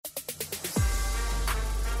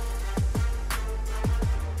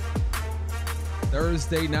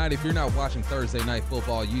Thursday night. If you're not watching Thursday Night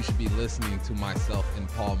Football, you should be listening to myself and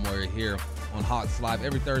Paul Moyer here on Hawks Live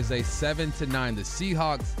every Thursday, 7 to 9. The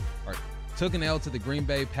Seahawks took an L to the Green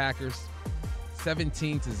Bay Packers,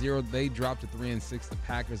 17-0. They dropped to 3-6. The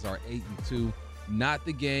Packers are 8-2. Not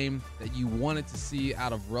the game that you wanted to see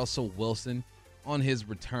out of Russell Wilson on his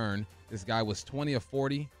return. This guy was 20 of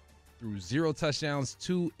 40, threw 0 touchdowns,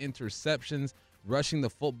 2 interceptions. Rushing the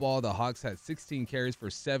football, the Hawks had 16 carries for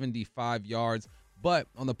 75 yards. But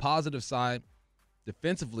on the positive side,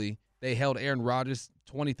 defensively, they held Aaron Rodgers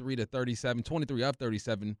 23 of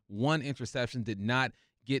 37, 1 interception, did not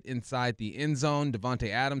get inside the end zone.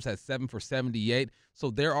 Devontae Adams had 7 for 78.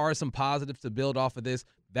 So there are some positives to build off of this.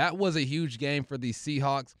 That was a huge game for the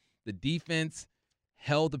Seahawks. The defense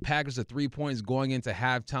held the Packers to 3 points going into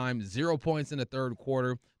halftime, 0 points in the third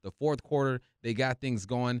quarter. The fourth quarter, they got things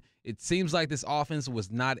going. It seems like this offense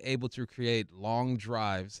was not able to create long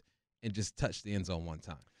drives and just touch the end zone one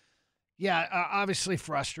time. Yeah, obviously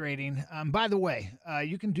frustrating. By the way,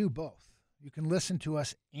 you can do both. You can listen to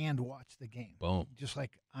us and watch the game. Boom. Just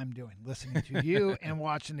like I'm doing, listening to you and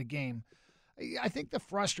watching the game. I think the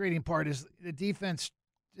frustrating part is the defense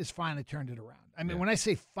has finally turned it around. I mean, when I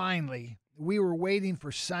say finally, we were waiting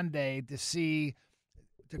for Sunday to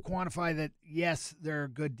quantify that, yes, they're a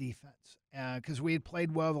good defense. Because we had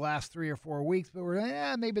played well the last 3 or 4 weeks, but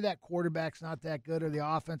we're maybe that quarterback's not that good or the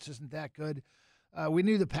offense isn't that good. We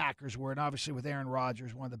knew the Packers were, and obviously with Aaron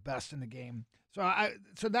Rodgers, one of the best in the game.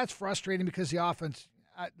 So that's frustrating because the offense,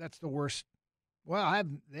 that's the worst. Well,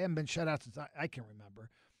 they haven't been shut out since I can remember.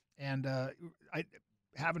 And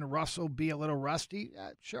having Russell be a little rusty,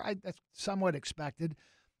 sure, that's somewhat expected.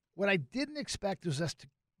 What I didn't expect was us to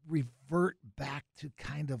revert back to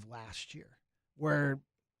kind of last year, where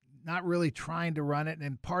not really trying to run it.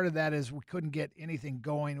 And part of that is we couldn't get anything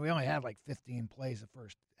going. We only had like 15 plays the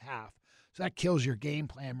first half. So that kills your game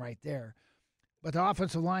plan right there. But the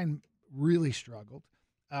offensive line really struggled.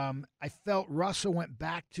 I felt Russell went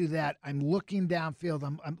back to that. I'm looking downfield.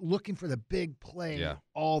 I'm looking for the big play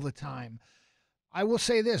all the time. I will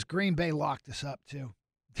say this, Green Bay locked us up too.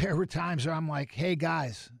 There were times where I'm like, hey,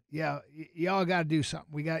 guys, y'all got to do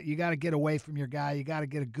something. You got to get away from your guy. You got to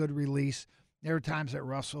get a good release. There were times that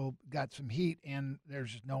Russell got some heat, and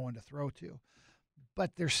there's just no one to throw to.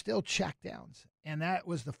 But there's still checkdowns, and that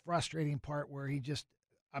was the frustrating part where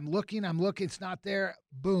I'm looking, it's not there,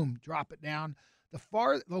 boom, drop it down.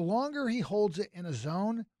 The longer he holds it in a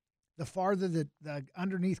zone, the farther the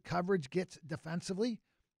underneath coverage gets defensively,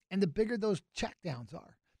 and the bigger those checkdowns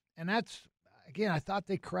are. And that's, again, I thought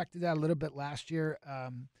they corrected that a little bit last year.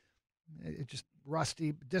 It just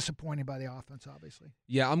rusty, disappointing by the offense, obviously.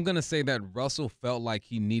 Yeah, I'm going to say that Russell felt like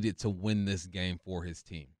he needed to win this game for his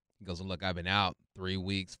team. He goes, look, I've been out 3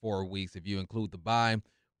 weeks, 4 weeks, if you include the bye.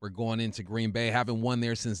 We're going into Green Bay. Haven't won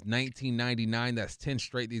there since 1999. That's 10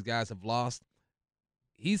 straight these guys have lost.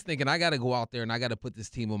 He's thinking, I got to go out there and I got to put this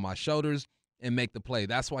team on my shoulders and make the play.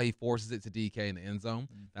 That's why he forces it to DK in the end zone.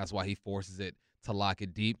 That's why he forces it to lock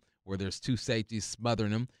it deep where there's 2 safeties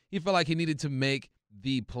smothering him. He felt like he needed to make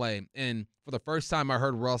the play. And for the first time, I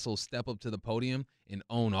heard Russell step up to the podium and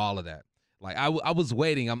own all of that. Like, I was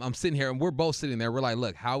waiting. I'm sitting here, and we're both sitting there. We're like,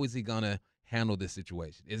 look, how is he going to handle this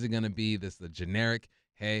situation? Is it going to be the generic,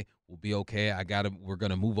 hey, we'll be okay, we're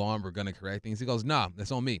going to move on, we're going to correct things? He goes, nah,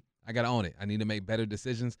 that's on me. I got to own it. I need to make better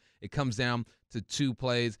decisions. It comes down to 2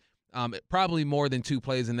 plays, probably more than 2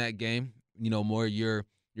 plays in that game. You know, more you're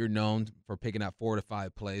known for picking out 4 to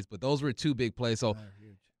 5 plays, but those were 2 big plays. So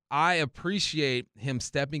I appreciate him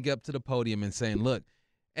stepping up to the podium and saying, look,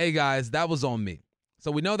 hey, guys, that was on me. So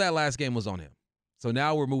we know that last game was on him. So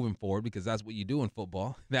now we're moving forward because that's what you do in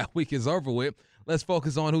football. That week is over with. Let's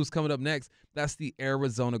focus on who's coming up next. That's the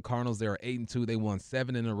Arizona Cardinals. They are 8-2. They won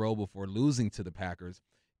 7 in a row before losing to the Packers,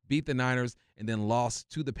 beat the Niners, and then lost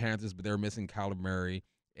to the Panthers, but they were missing Kyler Murray,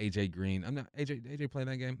 A.J. Green. AJ played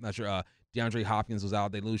that game? Not sure. DeAndre Hopkins was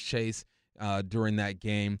out. They lose Chase during that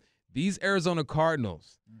game. These Arizona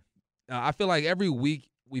Cardinals, I feel like every week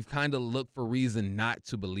we've kind of looked for reason not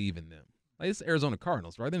to believe in them. Like, it's Arizona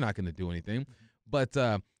Cardinals, right? They're not going to do anything. But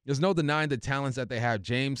there's no denying the talents that they have.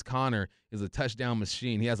 James Conner is a touchdown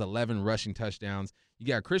machine. He has 11 rushing touchdowns. You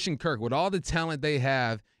got Christian Kirk with all the talent they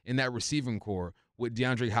have in that receiving core with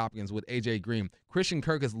DeAndre Hopkins, with A.J. Green. Christian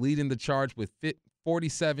Kirk is leading the charge with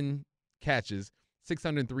 47 catches,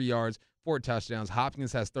 603 yards, 4 touchdowns.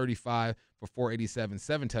 Hopkins has 35 for 487,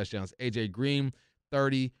 7 touchdowns. A.J. Green,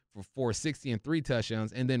 30 for 460 and 3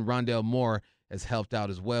 touchdowns. And then Rondale Moore has helped out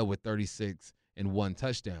as well with 36 and 1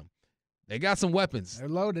 touchdown. They got some weapons. They're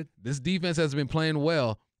loaded. This defense has been playing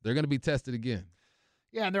well. They're going to be tested again.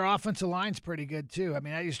 Yeah, and their offensive line's pretty good too. I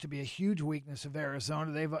mean, that used to be a huge weakness of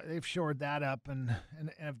Arizona. They've shored that up and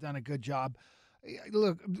have done a good job.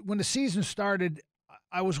 Look, when the season started,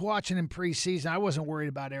 I was watching in preseason. I wasn't worried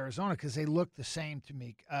about Arizona because they looked the same to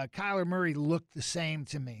me. Kyler Murray looked the same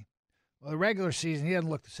to me. Well, the regular season, he doesn't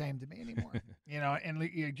look the same to me anymore. And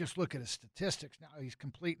you just look at his statistics now. He's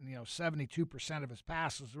completing, 72% of his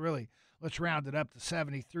passes. Really, let's round it up to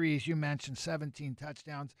 73. As you mentioned, 17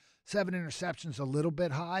 touchdowns, 7 interceptions, a little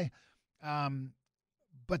bit high.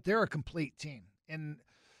 But they're a complete team. And,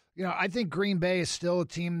 I think Green Bay is still a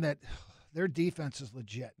team that their defense is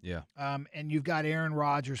legit. Yeah. And you've got Aaron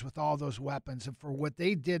Rodgers with all those weapons. And for what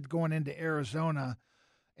they did going into Arizona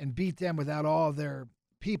and beat them without all of their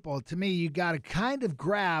people, to me, you got to kind of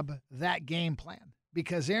grab that game plan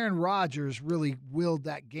because Aaron Rodgers really willed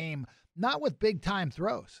that game, not with big-time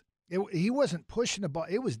throws. He wasn't pushing the ball.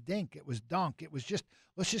 It was dink. It was dunk. It was just,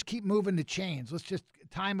 let's just keep moving the chains. Let's just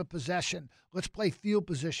time of possession. Let's play field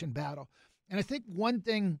position battle. And I think one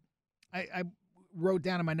thing I wrote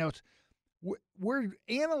down in my notes, we're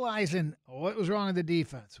analyzing what was wrong with the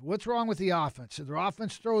defense. What's wrong with the offense? Should their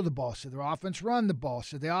offense throw the ball? Should their offense run the ball?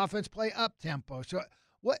 Should the offense play up-tempo? So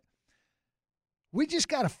we just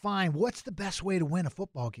got to find what's the best way to win a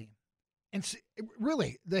football game. And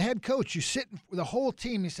really, the head coach, you sit with the whole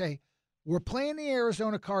team, you say, we're playing the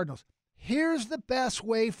Arizona Cardinals. Here's the best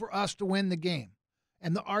way for us to win the game.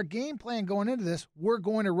 And our game plan going into this, we're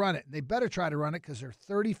going to run it. They better try to run it because they're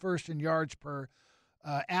 31st in yards per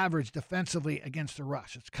average defensively against the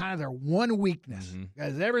rush. It's kind of their one weakness.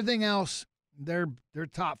 Because everything else, they're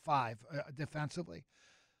top 5 defensively.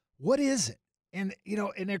 What is it? And,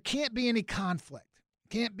 and there can't be any conflict. It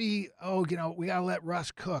can't be, we got to let Russ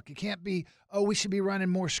cook. It can't be, we should be running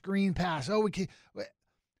more screen pass.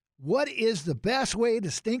 What is the best way to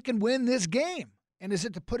stink and win this game? And is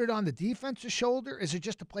it to put it on the defense's shoulder? Is it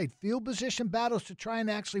just to play field position battles to try and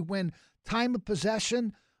actually win time of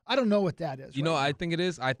possession? I don't know what that is. I think it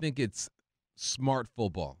is. I think it's smart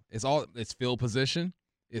football. It's field position.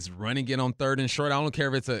 It's running it on third and short. I don't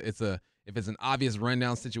care if it's an obvious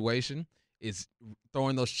rundown situation. It's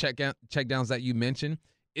throwing those checkdowns that you mentioned.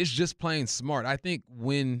 It's just playing smart. I think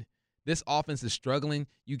when this offense is struggling,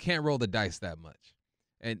 you can't roll the dice that much.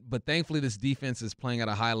 But thankfully, this defense is playing at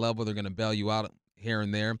a high level. They're going to bail you out here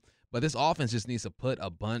and there. But this offense just needs to put a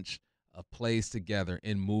bunch of plays together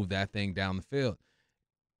and move that thing down the field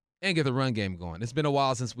and get the run game going. It's been a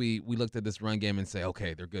while since we looked at this run game and say,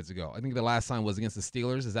 okay, they're good to go. I think the last time was against the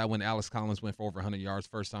Steelers. Is that when Alex Collins went for over 100 yards,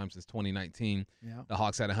 first time since 2019? Yeah. The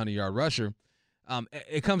Hawks had a 100-yard rusher.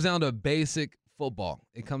 It comes down to basic football.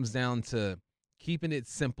 It comes down to keeping it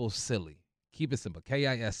simple, silly. Keep it simple.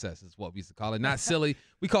 KISS is what we used to call it. Not silly.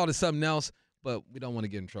 We called it something else, but we don't want to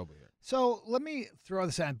get in trouble here. So let me throw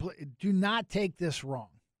this out. Do not take this wrong.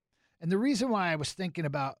 And the reason why I was thinking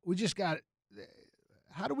about,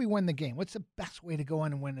 how do we win the game? What's the best way to go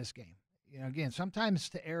in and win this game? Again, sometimes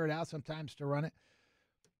to air it out, sometimes to run it.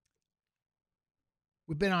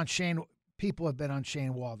 People have been on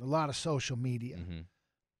Shane Waldron, a lot of social media. Mm-hmm.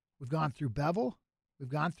 We've gone through Bevel. We've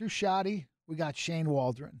gone through Shoddy. We got Shane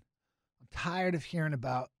Waldron. I'm tired of hearing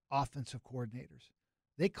about offensive coordinators.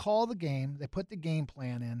 They call the game. They put the game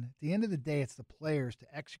plan in. At the end of the day, it's the players to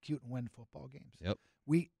execute and win football games. Yep.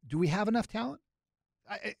 Do we have enough talent?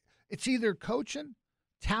 It's either coaching,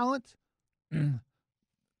 talent, or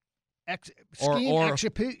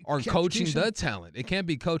coaching the talent. It can't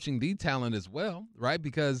be coaching the talent as well, right?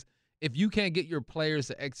 Because if you can't get your players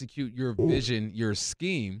to execute your vision, your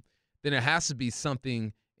scheme, then it has to be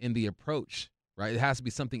something in the approach, right? It has to be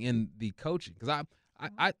something in the coaching. Because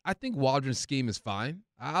I think Waldron's scheme is fine.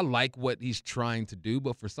 I like what he's trying to do,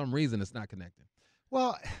 but for some reason it's not connecting.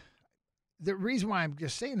 Well, the reason why I'm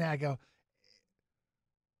just saying that, I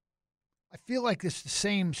feel like it's the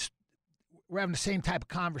same. We're having the same type of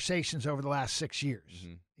conversations over the last 6 years,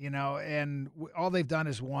 and all they've done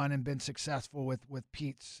is won and been successful with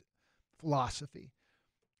Pete's philosophy.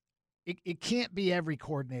 It can't be every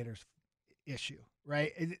coordinator's issue,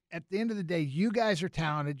 right? At the end of the day, you guys are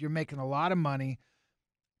talented. You're making a lot of money.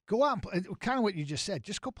 Go out and play, kind of what you just said.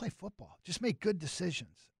 Just go play football. Just make good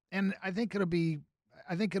decisions. And I think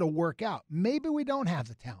it'll work out. Maybe we don't have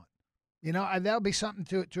the talent. That'll be something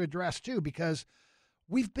to address too, because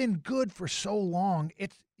we've been good for so long.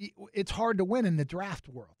 It's hard to win in the draft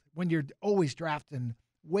world when you're always drafting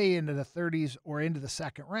way into the 30s or into the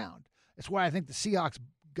second round. That's why I think the Seahawks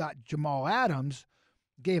got Jamal Adams,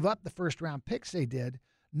 gave up the first-round picks they did,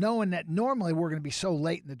 knowing that normally we're going to be so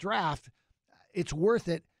late in the draft, it's worth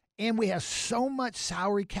it. And we have so much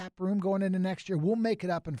salary cap room going into next year. We'll make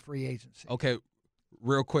it up in free agency. Okay,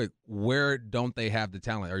 real quick, where don't they have the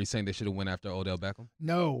talent? Are you saying they should have went after Odell Beckham?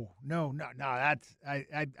 No. That's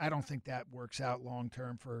I don't think that works out long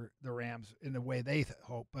term for the Rams in the way they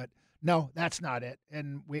hope. But no, that's not it.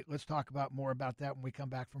 And let's talk about more about that when we come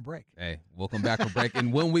back from break. Hey, we'll come back from break.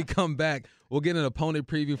 And when we come back, we'll get an opponent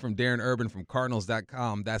preview from Darren Urban from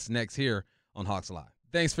Cardinals.com. That's next here on Hawks Live.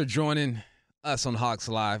 Thanks for joining us on Hawks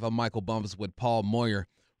Live. I'm Michael Bumpus with Paul Moyer.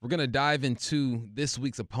 We're going to dive into this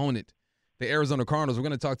week's opponent, the Arizona Cardinals. We're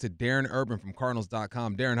going to talk to Darren Urban from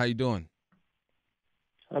Cardinals.com. Darren, how you doing?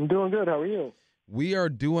 I'm doing good. How are you? We are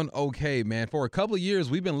doing okay, man. For a couple of years,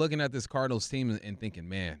 we've been looking at this Cardinals team and thinking,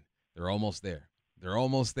 man, they're almost there. They're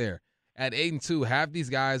almost there. At 8-2, have these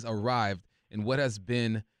guys arrived, and what has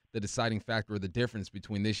been the deciding factor or the difference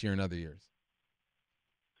between this year and other years?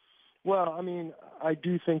 Well, I mean, I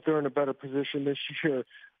do think they're in a better position this year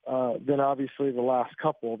than obviously the last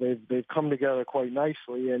couple. They've come together quite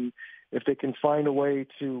nicely, and if they can find a way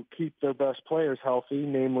to keep their best players healthy,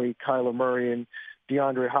 namely Kyler Murray and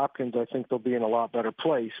DeAndre Hopkins, I think they'll be in a lot better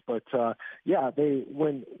place. But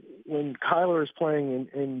when Kyler is playing,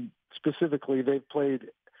 and specifically, they've played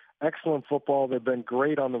excellent football. They've been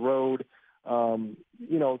great on the road. Are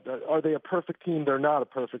they a perfect team? They're not a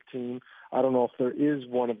perfect team. I don't know if there is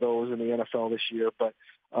one of those in the NFL this year, but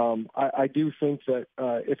I do think that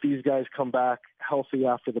if these guys come back healthy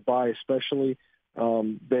after the bye, especially,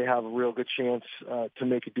 they have a real good chance to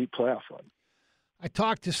make a deep playoff run. I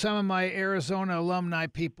talked to some of my Arizona alumni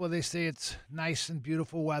people. They say it's nice and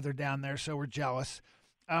beautiful weather down there, so we're jealous.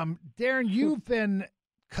 Darren, you've been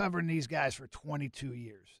covering these guys for 22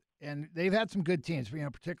 years, and they've had some good teams,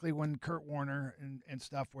 particularly when Kurt Warner and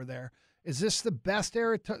stuff were there. Is this the best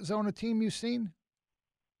Arizona team you've seen?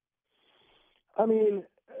 I mean,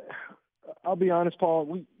 I'll be honest,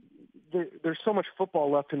 Paul. There's so much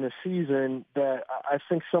football left in the season that I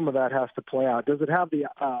think some of that has to play out. Does it have the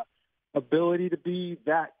ability to be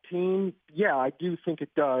that team? Yeah, I do think it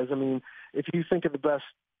does. I mean, if you think of the best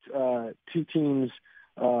two teams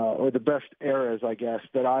or the best eras, I guess,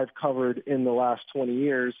 that I've covered in the last 20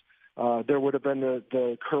 years, there would have been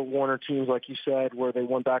the Kurt Warner teams, like you said, where they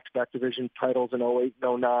won back-to-back division titles in 08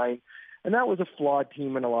 and 09. And that was a flawed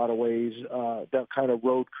team in a lot of ways that kind of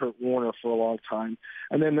rode Kurt Warner for a long time.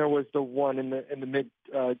 And then there was the one in the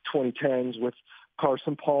mid-2010s with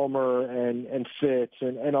Carson Palmer and Fitz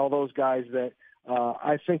and all those guys that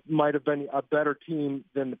I think might have been a better team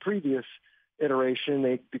than the previous iteration.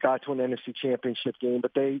 They got to an NFC championship game,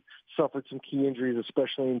 but they suffered some key injuries,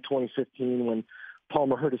 especially in 2015 when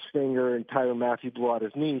Palmer hurt his finger and Tyrann Mathieu blew out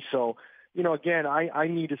his knee. So, again, I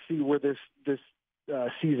need to see where this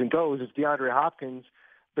season goes. If DeAndre Hopkins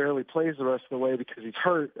barely plays the rest of the way because he's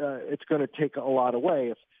hurt, it's going to take a lot away.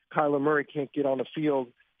 If Kyler Murray can't get on the field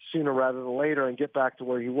sooner rather than later and get back to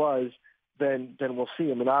where he was, then we'll see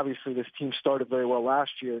him. And obviously this team started very well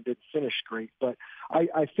last year and did finish great. But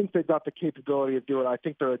I think they've got the capability of doing it. I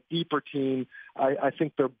think they're a deeper team. I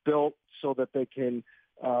think they're built so that they can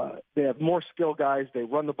they have more skill guys. They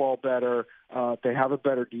run the ball better. They have a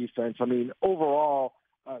better defense. I mean, overall,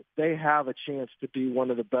 they have a chance to be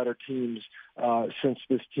one of the better teams since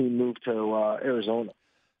this team moved to Arizona.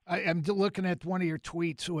 I'm looking at one of your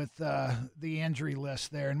tweets with the injury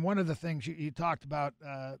list there, and one of the things you talked about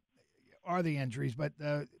are the injuries, but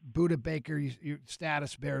Budda Baker, your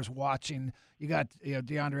status bears watching. You got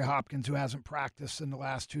DeAndre Hopkins, who hasn't practiced in the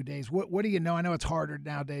last 2 days. What do you know? I know it's harder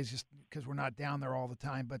nowadays just because we're not down there all the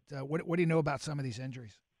time, but what do you know about some of these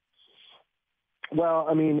injuries? Well,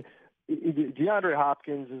 I mean, DeAndre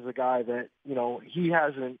Hopkins is a guy that he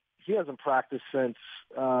hasn't practiced since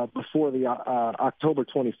before the October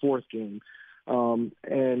 24th game,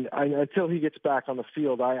 and until he gets back on the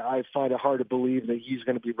field, I find it hard to believe that he's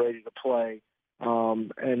going to be ready to play.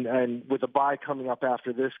 And with a bye coming up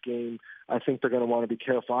after this game, I think they're going to want to be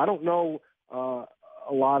careful. I don't know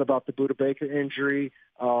a lot about the Budda Baker injury.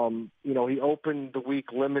 He opened the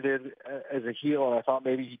week limited as a heel, and I thought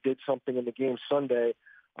maybe he did something in the game Sunday.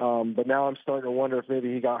 But now I'm starting to wonder if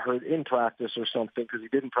maybe he got hurt in practice or something because he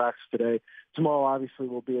didn't practice today. Tomorrow obviously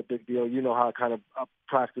will be a big deal. You know how kind of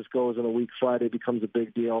practice goes in a week. Friday becomes a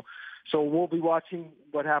big deal. So we'll be watching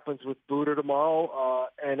what happens with Budda tomorrow,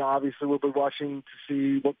 and obviously we'll be watching to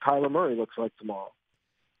see what Kyler Murray looks like tomorrow.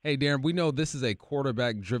 Hey, Darren, we know this is a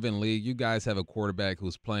quarterback-driven league. You guys have a quarterback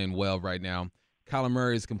who's playing well right now. Kyler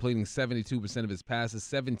Murray is completing 72% of his passes,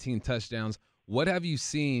 17 touchdowns. What have you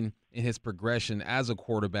seen in his progression as a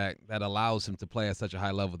quarterback that allows him to play at such a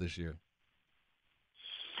high level this year?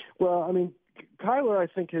 Well, I mean, Kyler, I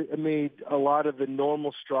think, made a lot of the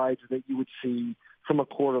normal strides that you would see from a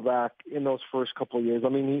quarterback in those first couple of years. I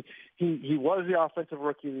mean, he was the offensive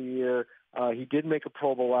rookie of the year. He did make a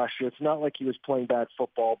Pro Bowl last year. It's not like he was playing bad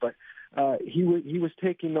football, but he was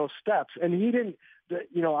taking those steps, and he didn't.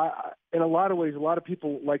 In a lot of ways, a lot of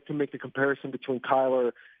people like to make the comparison between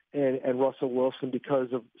Kyler and Russell Wilson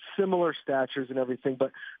because of similar statures and everything.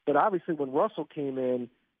 But obviously, when Russell came in,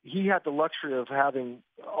 he had the luxury of having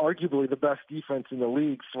arguably the best defense in the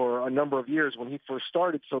league for a number of years when he first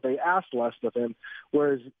started, so they asked less of him.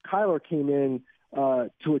 Whereas Kyler came in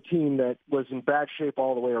to a team that was in bad shape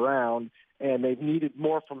all the way around, and they needed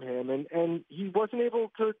more from him, and he wasn't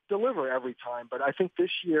able to deliver every time. But I think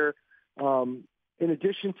this year, in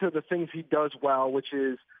addition to the things he does well, which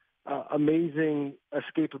is amazing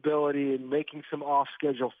escapability and making some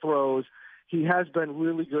off-schedule throws, he has been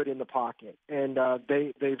really good in the pocket. And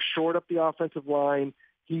they've shored up the offensive line.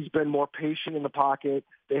 He's been more patient in the pocket.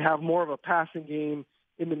 They have more of a passing game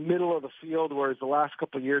in the middle of the field, whereas the last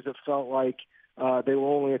couple of years it felt like they were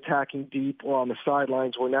only attacking deep or on the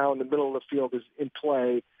sidelines, where now in the middle of the field is in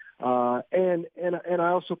play. And I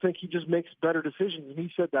also think he just makes better decisions, and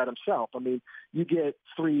he said that himself. I mean, you get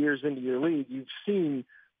 3 years into your league, you've seen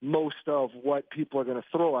most of what people are going to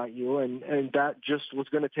throw at you, and that just was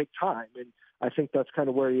going to take time. And I think that's kind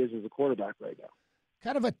of where he is as a quarterback right now.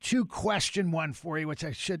 Kind of a two-question one for you, which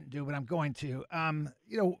I shouldn't do, but I'm going to.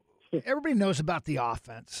 Everybody knows about the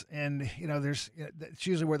offense, and it's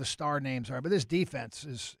usually where the star names are. But this defense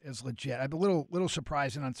is legit. I'm a little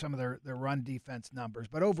surprising on some of their run defense numbers,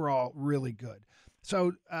 but overall really good.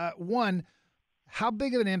 So, one, how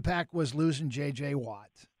big of an impact was losing J.J. Watt?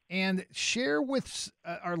 And share with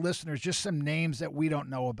our listeners just some names that we don't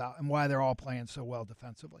know about and why they're all playing so well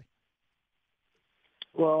defensively.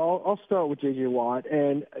 Well, I'll start with J.J. Watt,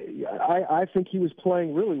 and I think he was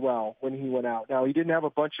playing really well when he went out. Now, he didn't have a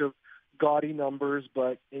bunch of gaudy numbers,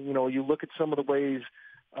 but, you look at some of the ways,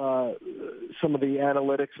 some of the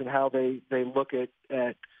analytics and how they look at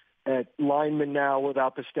linemen now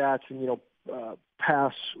without the stats and,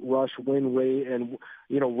 pass rush win rate and,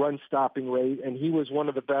 run stopping rate. And he was one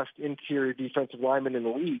of the best interior defensive linemen in the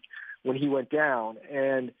league when he went down.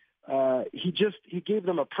 And he gave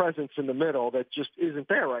them a presence in the middle that just isn't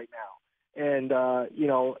there right now. And,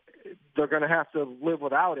 they're going to have to live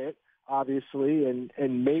without it, obviously. And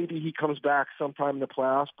maybe he comes back sometime in the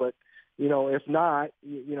playoffs, but, if not,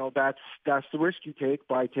 that's the risk you take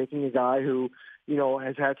by taking a guy who,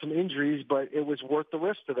 has had some injuries, but it was worth the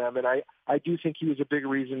risk to them. And I do think he was a big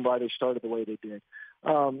reason why they started the way they did.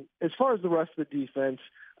 As far as the rest of the defense,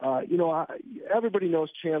 everybody knows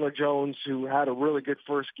Chandler Jones, who had a really good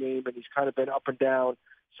first game, and he's kind of been up and down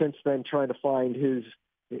since then trying to find his,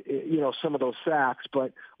 some of those sacks.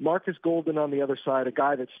 But Marcus Golden on the other side, a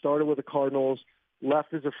guy that started with the Cardinals,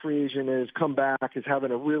 left as a free agent and has come back, is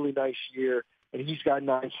having a really nice year, and he's got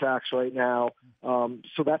 9 sacks right now.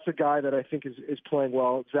 So that's a guy that I think is playing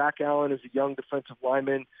well. Zach Allen is a young defensive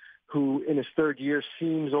lineman who in his third year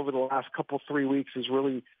seems over the last 3 weeks has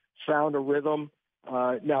really found a rhythm.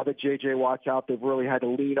 Now that J.J. Watt's out, they've really had to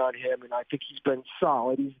lean on him, and I think he's been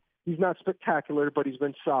solid. He's not spectacular, but he's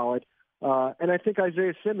been solid. And I think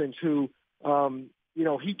Isaiah Simmons, who,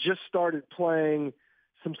 he just started playing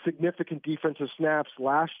some significant defensive snaps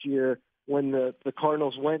last year when the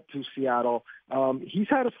Cardinals went to Seattle. He's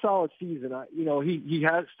had a solid season. He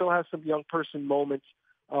still has some young person moments,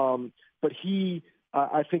 but he,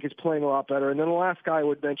 I think, is playing a lot better. And then the last guy I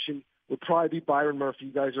would mention would probably be Byron Murphy.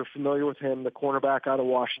 You guys are familiar with him, the cornerback out of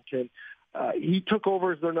Washington. He took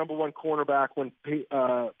over as their number one cornerback when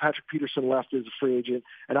Patrick Peterson left as a free agent,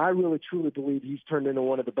 and I really truly believe he's turned into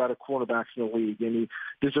one of the better cornerbacks in the league, and he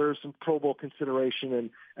deserves some Pro Bowl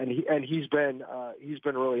consideration. And he's been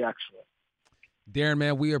really excellent. Darren,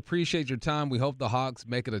 man, we appreciate your time. We hope the Hawks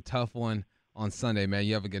make it a tough one on Sunday, man.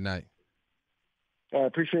 You have a good night. I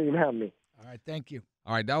appreciate you having me. All right, thank you.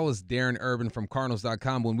 All right, that was Darren Urban from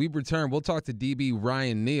Cardinals.com. When we return, we'll talk to DB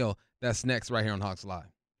Ryan Neal. That's next right here on Hawks Live.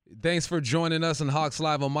 Thanks for joining us on Hawks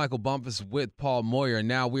Live. I'm Michael Bumpus with Paul Moyer.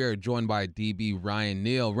 Now we are joined by DB Ryan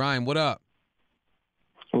Neal. Ryan, what up?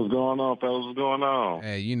 What's going on, fellas? What's going on?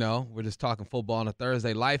 Hey, we're just talking football on a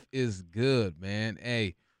Thursday. Life is good, man.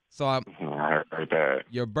 Hey, so I heard that.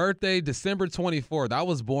 Your birthday, December 24th. I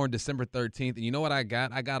was born December 13th. And you know what I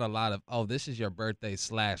got? I got a lot of, this is your birthday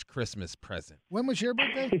 / Christmas present. When was your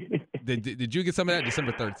birthday? Did you get some of that?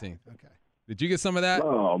 December 13th. Okay. Did you get some of that?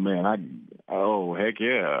 Oh, man. Heck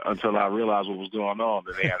yeah. Until I realized what was going on,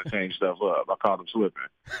 then they had to change stuff up. I caught them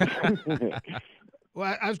slipping.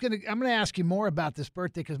 Well, I'm gonna ask you more about this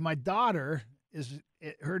birthday because my daughter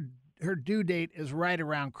her due date is right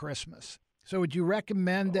around Christmas. So would you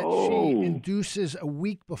recommend that she induces a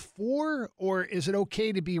week before, or is it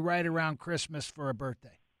okay to be right around Christmas for a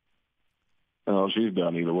birthday? Oh, she's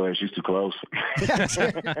done either way. She's too close.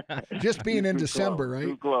 Just being in Too December, close, right?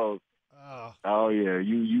 Too close. Oh, yeah.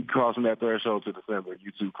 You crossing that threshold to December,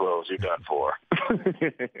 you too close. You're done for.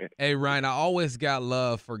 Hey, Ryan, I always got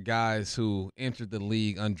love for guys who entered the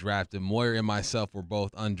league undrafted. Moyer and myself were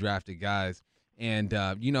both undrafted guys. And,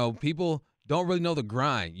 people don't really know the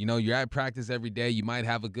grind. You're at practice every day. You might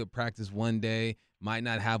have a good practice one day, might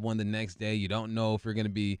not have one the next day. You don't know if you're going to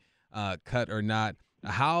be cut or not.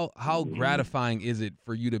 How gratifying is it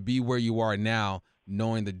for you to be where you are now,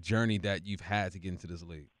 knowing the journey that you've had to get into this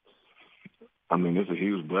league? I mean, it's a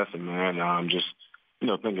huge blessing, man. Just,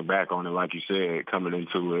 thinking back on it, like you said, coming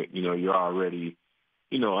into it, you're already,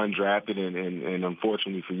 undrafted, and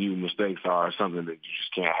unfortunately for you, mistakes are something that you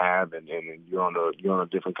just can't have, and you're on a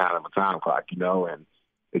different kind of a time clock, and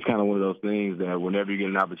it's kind of one of those things that whenever you get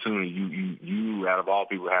an opportunity, you out of all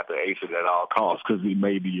people have to ace it at all costs because it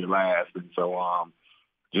may be your last, and so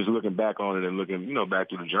just looking back on it and looking, back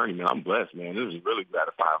through the journey, man, I'm blessed, man. This is really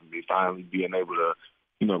gratifying for me, finally being able to,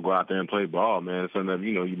 go out there and play ball, man. It's something that,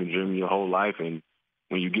 you've been dreaming your whole life. And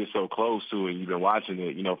when you get so close to it, you've been watching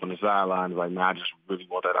it, from the sidelines, like, man, I just really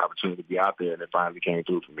want that opportunity to be out there. And it finally came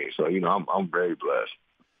through for me. So, I'm very blessed.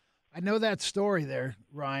 I know that story there,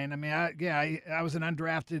 Ryan. I mean, I was an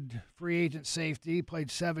undrafted free agent safety, played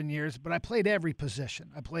 7 years, but I played every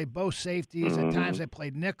position. I played both safeties. At times I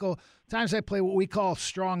played nickel. At times I played what we call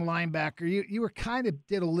strong linebacker. You were kind of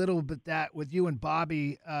did a little bit that with you and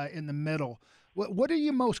Bobby in the middle. What are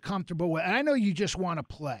you most comfortable with? And I know you just want to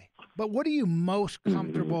play, but what are you most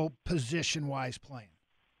comfortable position-wise playing?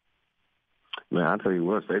 Man, I tell you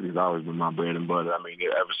what, safety's always been my bread and butter. I mean,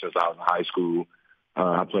 ever since I was in high school,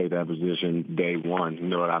 I played that position day one, you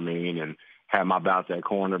know what I mean, and had my bouts at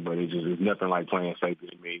corner, but it's nothing like playing safety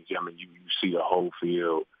to me. I mean, you see the whole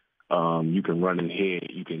field. You can run and hit.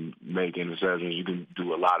 You can make interceptions. You can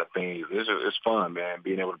do a lot of things. It's fun, man,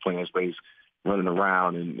 being able to play in space, running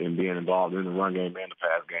around and being involved in the run game and the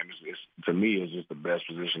pass game. To me, it's just the best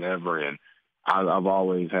position ever. And I've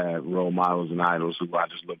always had role models and idols who I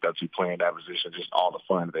just looked up to playing that position, just all the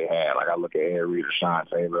fun that they had. Like I look at Ed Reed or Sean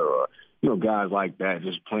Taylor or, guys like that,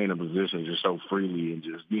 just playing a position just so freely and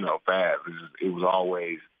just, fast. It was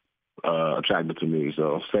always attractive to me.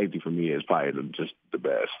 So safety for me is probably just the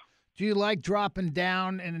best. Do you like dropping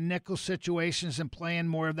down in nickel situations and playing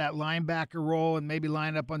more of that linebacker role and maybe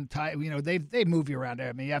line up on tight? They move you around there.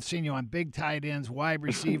 I mean, I've seen you on big tight ends, wide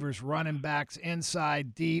receivers, running backs,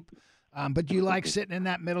 inside, deep. But do you like sitting in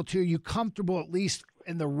that middle too? Are you comfortable at least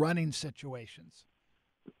in the running situations?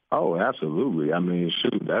 Oh, absolutely. I mean,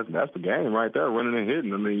 shoot, that's the game right there, running and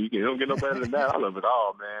hitting. I mean, you don't get no better than that. I love it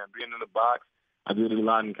all, man. Being in the box. I did it a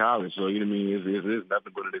lot in college, so you know what I mean. It's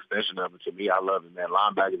nothing but an extension of it to me. I love it, man.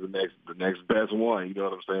 Linebacker is the next best one. You know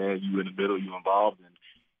what I'm saying? You in the middle, you involved, and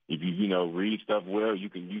if you read stuff well, you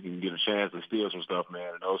can get a chance to steal some stuff,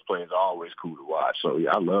 man. And those plays are always cool to watch. So yeah,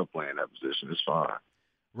 I love playing that position. It's fun.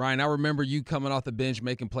 Ryan, I remember you coming off the bench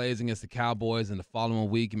making plays against the Cowboys, and the following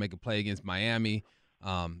week you make a play against Miami.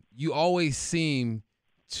 You always seem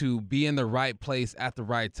to be in the right place at the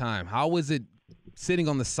right time. How was it sitting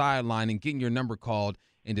on the sideline and getting your number called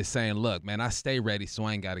and just saying, look, man, I stay ready, so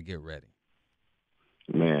I ain't got to get ready?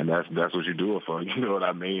 Man, that's what you do it for. You know what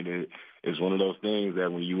I mean? It's one of those things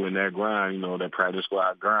that when you in that grind, that practice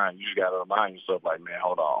squad grind, you just got to remind yourself, like, man,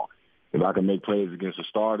 hold on. If I can make plays against the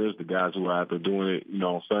starters, the guys who are out there doing it,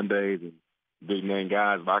 on Sundays, and big name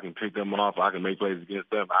guys, if I can pick them off, I can make plays against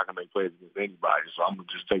them, I can make plays against anybody. So I'm going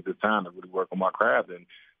to just take the time to really work on my craft and,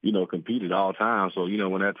 compete at all times. So,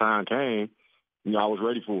 when that time came, I was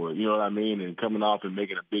ready for it. You know what I mean? And coming off and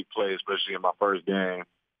making a big play, especially in my first game,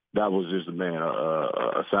 that was just,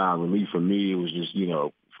 a sign of relief for me. It was just,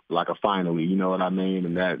 like a finally, you know what I mean?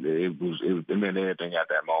 And that it meant everything at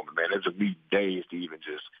that moment, man. It took me days to even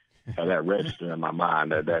just have that register in my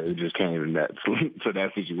mind that it just came in that to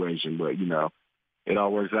that situation. But, it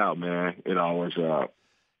all works out, man. It all works out.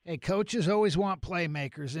 Hey, coaches always want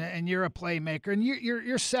playmakers, and you're a playmaker, and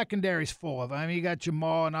your secondary's full of them. I mean, you got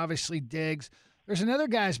Jamal and obviously Diggs. There's another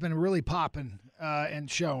guy who's been really popping and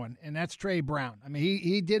showing, and that's Trey Brown. I mean,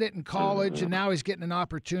 he did it in college, and now he's getting an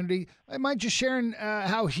opportunity. I mind just sharing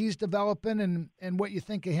how he's developing and what you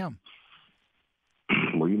think of him.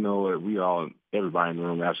 Well, you know what? Everybody in the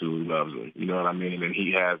room absolutely loves him. You know what I mean? And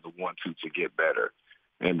he has the 1-2 to get better.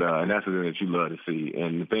 And that's something that you love to see.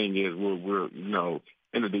 And the thing is, we're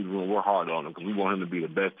in the deep room, we're hard on him because we want him to be the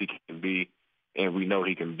best he can be, and we know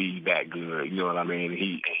he can be that good. You know what I mean?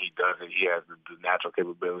 He does it. He has the natural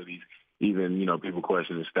capabilities. Even, people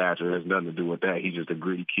question his stature. It has nothing to do with that. He's just a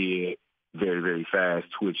gritty kid. very, very fast,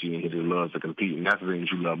 twitchy, and he just loves to compete. And that's the thing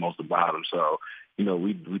that you love most about him. So,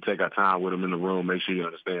 we take our time with him in the room, make sure he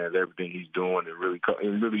understands everything he's doing, and really,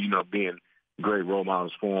 being great role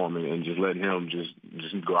models for him, and just letting him just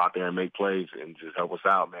go out there and make plays and just help us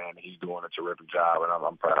out, man. He's doing a terrific job, and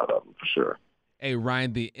I'm proud of him for sure. Hey,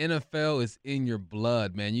 Ryan, the NFL is in your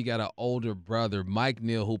blood, man. You got an older brother, Mike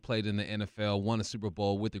Neal, who played in the NFL, won a Super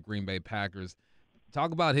Bowl with the Green Bay Packers.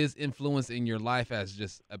 Talk about his influence in your life as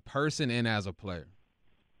just a person and as a player.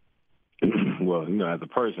 Well, as a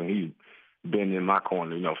person, he's been in my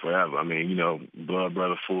corner, forever. I mean, blood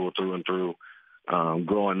brother full through and through.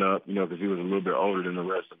 Growing up, because he was a little bit older than the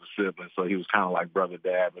rest of the siblings, so he was kind of like brother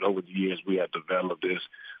dad. But over the years, we have developed this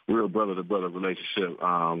real brother-to-brother relationship.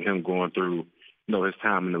 Him going through, his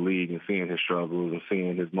time in the league and seeing his struggles and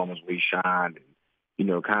seeing his moments where he shined,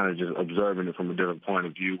 and kind of just observing it from a different point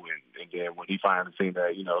of view. And then when he finally seen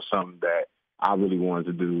that, something that I really wanted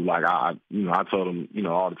to do, like I told him,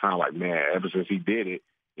 all the time, like, man, ever since he did it,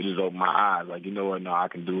 it just opened my eyes. Like, you know what? No, I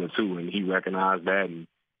can do it too. And he recognized that and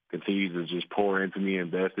continues to just pour into me,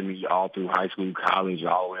 invest in me all through high school, college,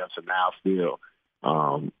 all the way up to now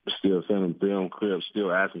still sending film clips,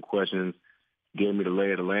 still asking questions, gave me the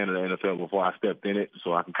lay of the land of the NFL before I stepped in it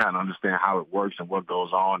so I can kind of understand how it works and what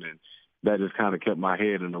goes on. And that just kind of kept my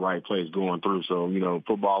head in the right place going through. So,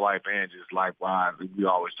 football life and just life-wise, we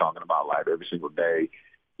always talking about life every single day,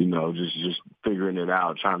 just figuring it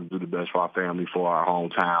out, trying to do the best for our family, for our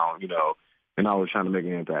hometown, and always trying to make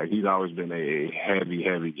an impact. He's always been a heavy,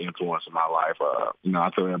 heavy influence in my life. I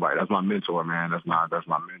tell everybody, that's my mentor, man. That's my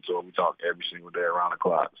mentor. We talk every single day around the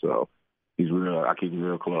clock. So I keep him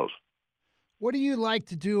real close. What do you like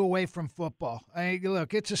to do away from football?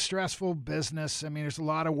 Look, it's a stressful business. I mean, there's a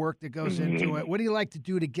lot of work that goes into it. What do you like to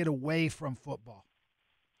do to get away from football?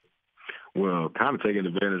 Well, kind of taking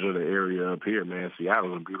advantage of the area up here, man.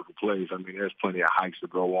 Seattle's a beautiful place. I mean, there's plenty of hikes to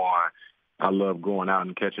go on. I love going out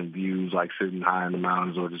and catching views, like sitting high in the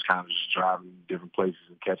mountains or just kind of just driving different places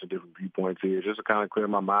and catching different viewpoints here, just to kind of clear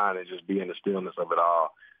my mind and just be in the stillness of it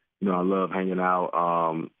all. I love hanging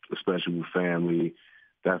out, especially with family.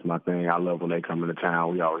 That's my thing. I love when they come into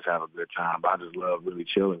town. We always have a good time. But I just love really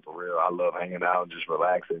chilling for real. I love hanging out and just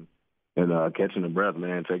relaxing and catching the breath,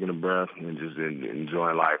 man, taking a breath and just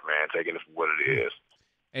enjoying life, man, taking it for what it is.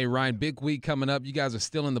 Hey, Ryan, big week coming up. You guys are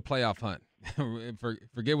still in the playoff hunt.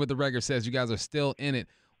 Forget what the record says. You guys are still in it.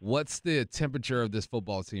 What's the temperature of this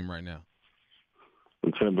football team right now?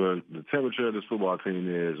 The temperature of this football team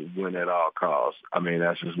is win at all costs. I mean,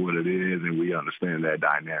 that's just what it is, and we understand that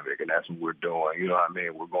dynamic, and that's what we're doing. You know what I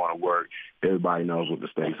mean? We're going to work. Everybody knows what the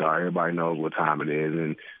stakes are. Everybody knows what time it is.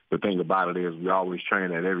 And the thing about it is we always train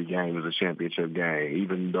that every game is a championship game,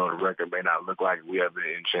 even though the record may not look like we have been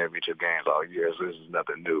in championship games all year. So this is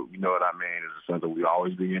nothing new. You know what I mean? It's something we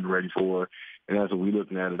always be getting ready for, and that's what we're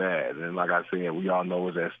looking at it as. And like I said, we all know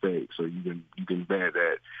what's at stake, so you can bet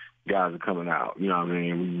that guys are coming out. You know what I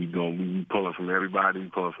mean? We pulling from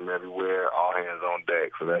everybody, pulling from everywhere, all hands on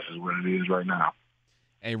deck. So that's just what it is right now.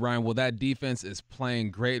 Hey, Ryan, well, that defense is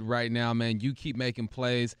playing great right now, man. You keep making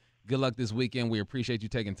plays. Good luck this weekend. We appreciate you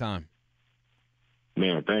taking time.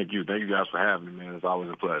 Man, thank you. Thank you guys for having me, man. It's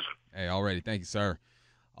always a pleasure. Hey, already. Thank you, sir.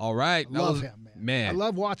 All right. I love him, man. I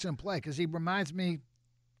love watching him play because he reminds me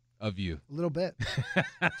of you. A little bit.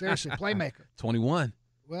 Seriously, playmaker. 21.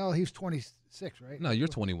 Well, he's 26, right? No, you're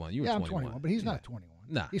 21. You were 21. I'm 21, but he's not 21.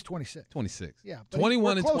 Nah. He's 26. 26. Yeah.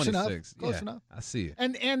 21 and 26. Enough. Close enough. I see it.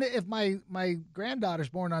 And if my granddaughter's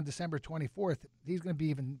born on December 24th, we're going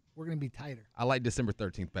to be tighter. I like December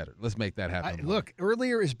 13th better. Let's make that happen. Look,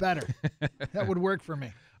 earlier is better. That would work for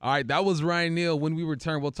me. All right, that was Ryan Neal. When we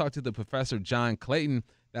return, we'll talk to the Professor John Clayton.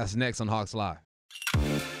 That's next on Hawks Live.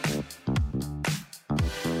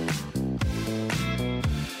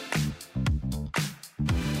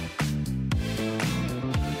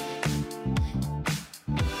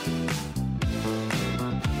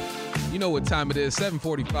 You know what time it is,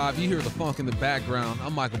 7:45. You hear the funk in the background.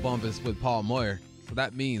 I'm Michael Bumpus with Paul Moyer. So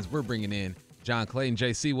that means we're bringing in John Clayton.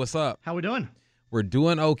 JC, what's up? How we doing? We're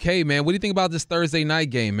doing okay, man. What do you think about this Thursday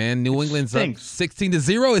night game, man? New England's up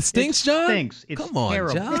 16-0. It stinks, John? It stinks. It's come on,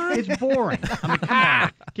 terrible. John. It's boring. I mean,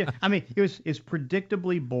 come on. I mean, it's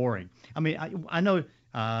predictably boring. I mean, I know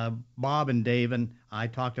Bob and Dave and I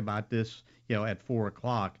talked about this, at 4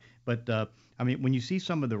 o'clock. But, I mean, when you see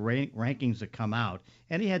some of the rankings that come out,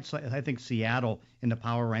 and he had, I think, Seattle in the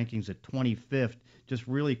power rankings at 25th, just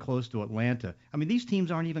really close to Atlanta. I mean, these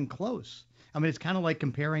teams aren't even close. I mean, it's kind of like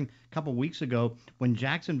comparing a couple weeks ago when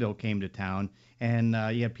Jacksonville came to town And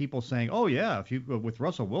you have people saying, "Oh yeah, if you with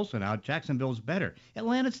Russell Wilson out, Jacksonville's better."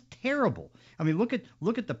 Atlanta's terrible. I mean, look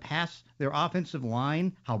at the pass, their offensive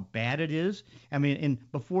line, how bad it is. I mean,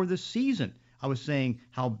 before this season, I was saying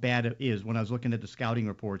how bad it is when I was looking at the scouting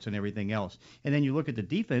reports and everything else. And then you look at the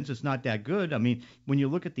defense; it's not that good. I mean, when you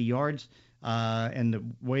look at the yards and the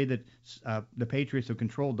way that the Patriots have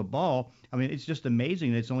controlled the ball, I mean, it's just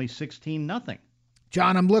amazing that it's only 16-0.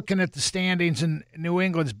 John, I'm looking at the standings, and New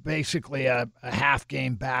England's basically a half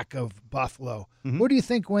game back of Buffalo. Mm-hmm. Who do you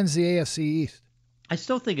think wins the AFC East? I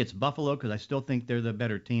still think it's Buffalo because I still think they're the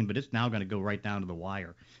better team, but it's now going to go right down to the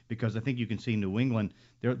wire because I think you can see New England,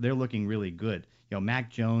 they're looking really good. You know, Mac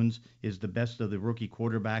Jones is the best of the rookie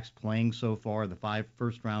quarterbacks playing so far, the 5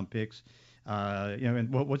 first-round picks.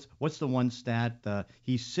 And what's the one stat?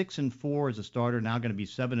 He's 6-4 as a starter, now going to be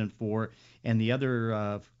 7-4, and the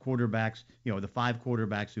other quarterbacks, the 5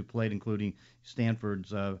 quarterbacks who played, including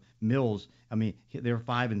Stanford's Mills, I mean, they're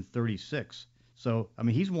 5-36. So I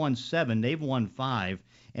mean, he's won 7, they've won 5,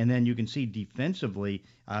 and then you can see defensively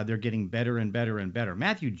they're getting better and better and better.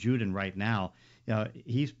 Matthew Judon right now.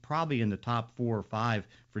 He's probably in the top 4 or 5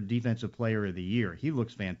 for Defensive Player of the Year. He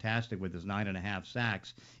looks fantastic with his 9.5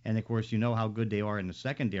 sacks. And, of course, you know how good they are in the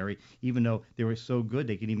secondary, even though they were so good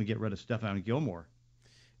they could even get rid of Stephon Gilmore.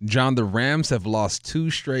 John, the Rams have lost 2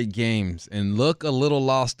 straight games and look a little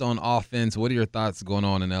lost on offense. What are your thoughts going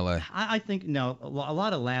on in L.A.? I think, a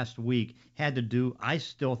lot of last week had to do, I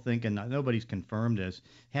still think, and nobody's confirmed this,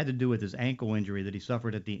 had to do with his ankle injury that he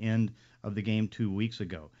suffered at the end of the game 2 weeks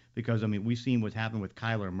ago. Because, I mean, we've seen what's happened with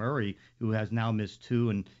Kyler Murray, who has now missed 2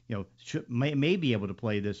 and, may be able to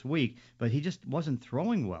play this week, but he just wasn't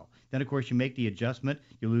throwing well. Then, of course, you make the adjustment.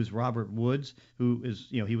 You lose Robert Woods, who is,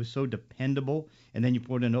 he was so dependable. And then you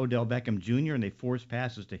put in Odell Beckham Jr., and they force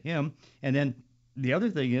passes to him. And then the other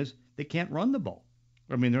thing is they can't run the ball.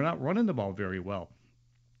 I mean, they're not running the ball very well.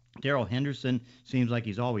 Darrell Henderson seems like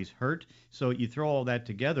he's always hurt. So you throw all that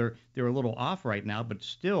together, they're a little off right now, but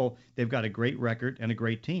still they've got a great record and a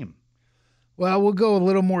great team. Well, we'll go a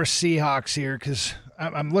little more Seahawks here because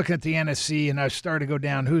I'm looking at the NFC and I've started to go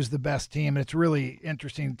down who's the best team. It's really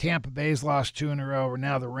interesting. Tampa Bay's lost 2 in a row.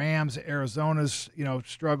 Now the Rams, Arizona's,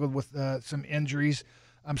 struggled with some injuries.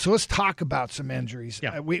 So let's talk about some injuries.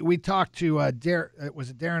 Yeah. We talked to was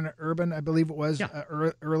it Darren Urban, I believe it was,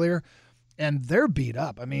 earlier. And they're beat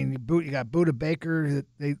up. I mean, you got Budda Baker.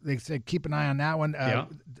 They said keep an eye on that one.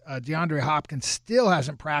 DeAndre Hopkins still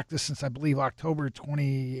hasn't practiced since, I believe, October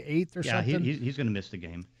 28th or something. Yeah, he's going to miss the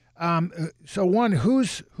game. So,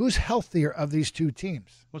 who's healthier of these two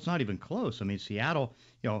teams? Well, it's not even close. I mean, Seattle,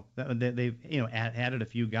 they've added a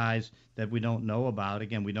few guys that we don't know about.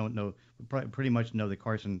 Again, we don't know. Pretty much know that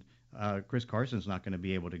Chris Carson's not going to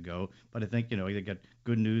be able to go, but I think you got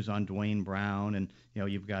good news on Dwayne Brown, and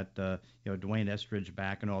you've got Dwayne Estridge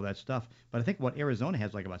back and all that stuff. But I think what Arizona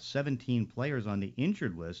has like about 17 players on the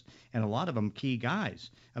injured list, and a lot of them key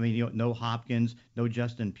guys. I mean, no Hopkins, no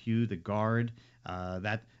Justin Pugh, the guard.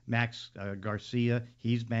 That Max Garcia,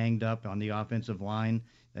 he's banged up on the offensive line.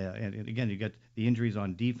 And again, you got the injuries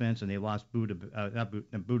on defense, and they lost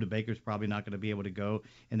Budda Baker's probably not going to be able to go,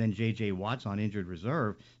 and then J.J. Watt's on injured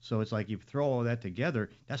reserve. So it's like you throw all that together,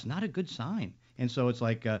 that's not a good sign. And so it's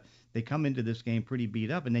like they come into this game pretty beat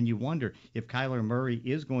up, and then you wonder if Kyler Murray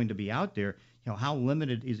is going to be out there, how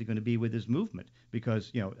limited is he going to be with his movement?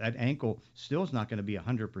 Because, that ankle still is not going to be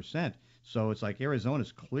 100%. So it's like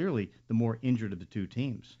Arizona's clearly the more injured of the two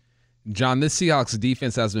teams. John, this Seahawks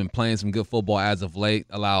defense has been playing some good football as of late.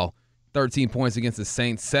 Allow 13 points against the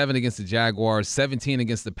Saints, 7 against the Jaguars, 17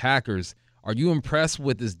 against the Packers. Are you impressed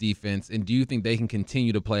with this defense, and do you think they can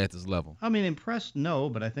continue to play at this level? I mean, impressed, no,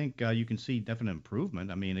 but I think you can see definite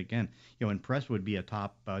improvement. I mean, again, impressed would be a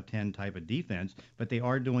top 10 type of defense, but they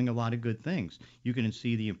are doing a lot of good things. You can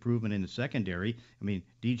see the improvement in the secondary. I mean,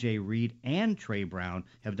 DJ Reed and Trey Brown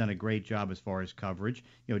have done a great job as far as coverage.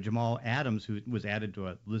 Jamal Adams, who was added to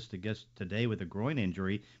a list of guests today with a groin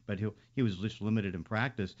injury, but he was just limited in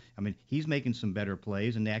practice. I mean, he's making some better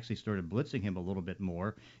plays, and they actually started blitzing him a little bit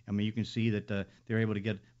more. I mean, you can see that they're able to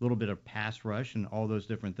get a little bit of pass rush and all those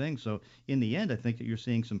different things. So in the end, I think that you're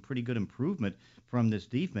seeing some pretty good improvement from this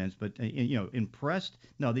defense. But impressed?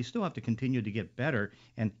 No, they still have to continue to get better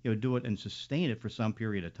and do it and sustain it for some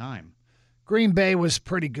period of time. Green Bay was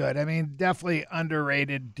pretty good. I mean, definitely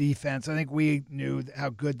underrated defense. I think we knew how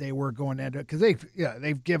good they were going into it because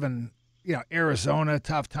they've given Arizona a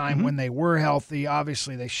tough time when they were healthy.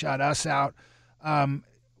 Obviously, they shut us out.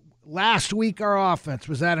 Last week, our offense,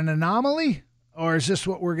 was that an anomaly? or is this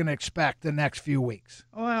what we're going to expect the next few weeks?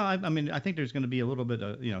 Well, I mean, I think there's going to be a little bit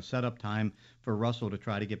of setup time for Russell to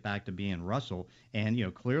try to get back to being Russell, and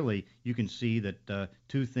clearly you can see that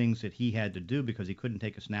two things that he had to do because he couldn't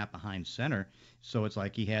take a snap behind center, so it's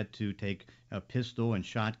like he had to take a pistol and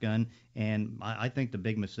shotgun, and I think the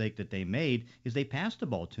big mistake that they made is they passed the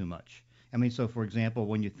ball too much. I mean, so for example,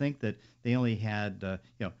 when you think that they only had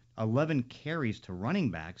 11 carries to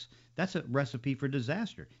running backs, that's a recipe for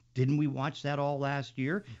disaster. Didn't we watch that all last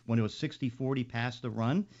year when it was 60-40 pass the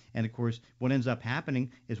run? And, of course, what ends up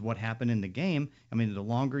happening is what happened in the game. I mean, the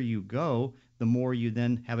longer you go, the more you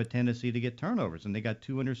then have a tendency to get turnovers. And they got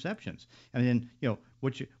 2 interceptions. And then,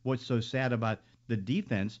 what's so sad about the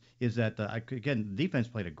defense is that, again, the defense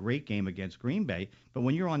played a great game against Green Bay. But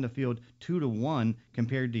when you're on the field 2-1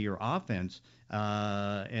 compared to your offense,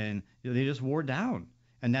 and they just wore down.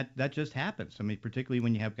 And that just happens. I mean, particularly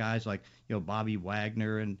when you have guys like Bobby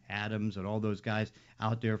Wagner and Adams and all those guys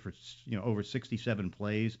out there for over 67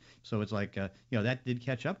 plays. So it's like that did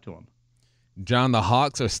catch up to them. John, the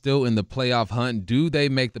Hawks are still in the playoff hunt. Do they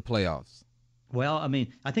make the playoffs? Well, I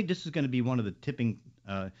mean, I think this is going to be one of the tipping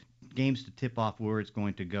games to tip off where it's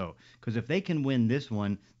going to go. Because if they can win this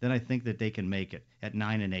one, then I think that they can make it at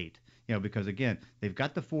 9-8. Because again, they've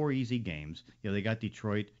got the 4 easy games. They got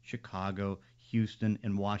Detroit, Chicago, Houston,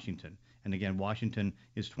 and Washington. And again, Washington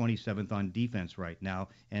is 27th on defense right now,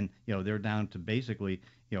 and they're down to basically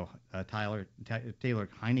Taylor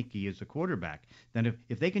Heineke is the quarterback. Then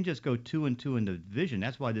if they can just go 2-2 in the division,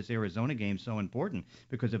 that's why this Arizona game is so important,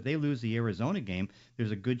 because if they lose the Arizona game,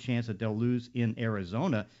 there's a good chance that they'll lose in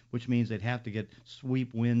Arizona, which means they'd have to get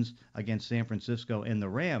sweep wins against San Francisco and the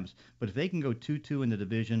Rams. But if they can go 2-2 in the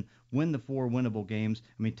division, win the 4 winnable games,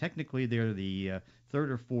 I mean, technically they're the third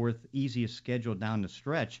or fourth easiest schedule down the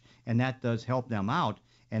stretch, and that does help them out.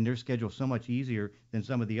 And their schedule so much easier than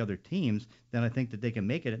some of the other teams, then I think that they can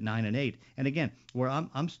make it at 9-8. And again, where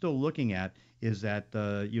I'm still looking at is that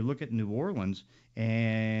you look at New Orleans,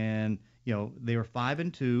 and they were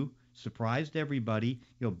 5-2, surprised everybody,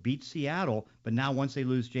 beat Seattle, but now once they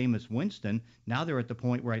lose Jameis Winston, now they're at the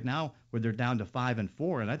point right now where they're down to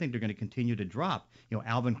 5-4, and I think they're going to continue to drop.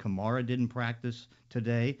 Alvin Kamara didn't practice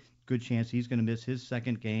today. Good chance he's going to miss his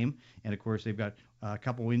second game. And, of course, they've got a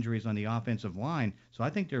couple injuries on the offensive line. So I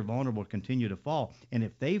think they're vulnerable to continue to fall. And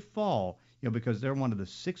if they fall, because they're one of the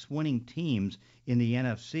 6 winning teams in the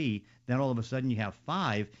NFC, then all of a sudden you have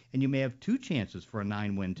 5, and you may have 2 chances for a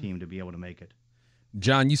 9-win team to be able to make it.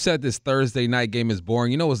 John, you said this Thursday night game is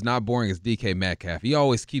boring. What's not boring is DK Metcalf. He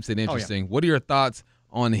always keeps it interesting. Oh, yeah. What are your thoughts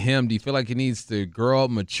on him? Do you feel like he needs to grow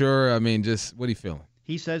up, mature? I mean, just what are you feeling?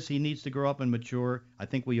 He says he needs to grow up and mature. I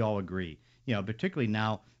think we all agree. Particularly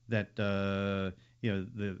now that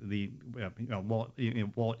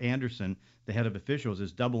Walt Anderson, the head of officials,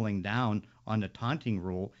 is doubling down on the taunting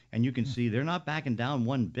rule, and you can see they're not backing down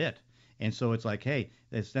one bit. And so it's like, hey,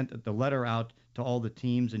 they sent the letter out to all the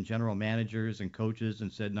teams and general managers and coaches and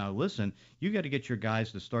said, now listen, you got to get your guys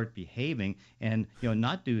to start behaving and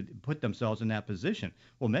not put themselves in that position.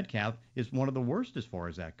 Well, Metcalf is one of the worst as far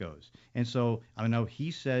as that goes. And so I know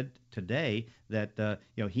he said today that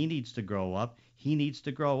he needs to grow up. He needs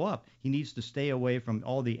to grow up. He needs to stay away from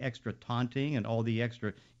all the extra taunting and all the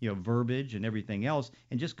extra verbiage and everything else,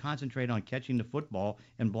 and just concentrate on catching the football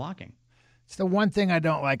and blocking. It's the one thing I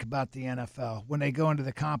don't like about the NFL, when they go into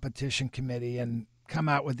the competition committee and come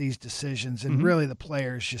out with these decisions, and really the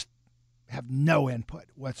players just have no input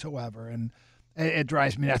whatsoever, and it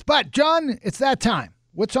drives me nuts. But, John, it's that time.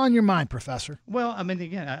 What's on your mind, Professor? Well, I mean,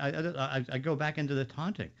 again, I go back into the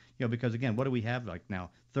taunting, because, again, what do we have like now?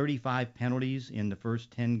 35 penalties in the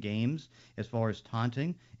first 10 games as far as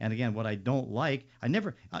taunting. And, again, what I don't like,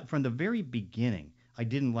 from the very beginning, I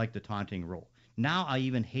didn't like the taunting rule. Now I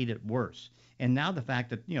even hate it worse. And now the fact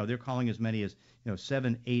that, they're calling as many as,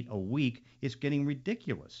 7, 8 a week is getting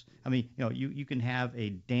ridiculous. I mean, you can have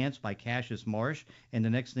a dance by Cassius Marsh, and the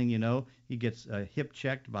next thing you know, he gets hip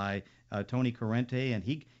checked by Tony Corrente, and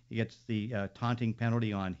he gets the taunting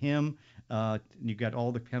penalty on him. You got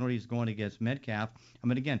all the penalties going against Metcalf. I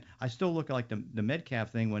mean, again, I still look like the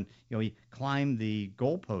Metcalf thing when, he climbed the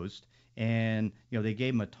goalpost, and they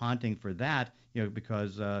gave him a taunting for that,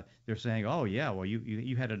 because they're saying, oh yeah, well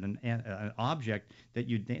you had an object that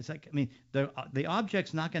you. It's like, I mean, the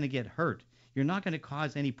object's not going to get hurt. You're not going to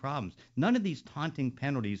cause any problems. None of these taunting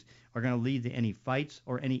penalties are going to lead to any fights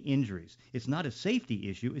or any injuries. It's not a safety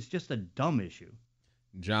issue. It's just a dumb issue.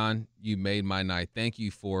 John, you made my night. Thank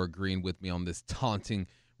you for agreeing with me on this taunting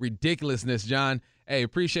ridiculousness, John. Hey,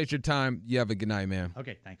 appreciate your time. You have a good night, man.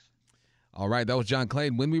 Okay, thanks. All right, that was John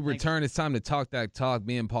Clayton. When we return, it's time to talk that talk.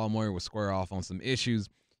 Me and Paul Moyer will square off on some issues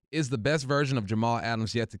Is the best version of Jamal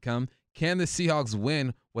Adams yet to come? Can the Seahawks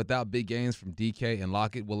win without big games from DK and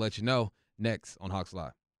Lockett? We'll let you know next on Hawks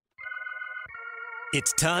Live.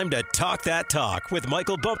 It's time to talk that talk with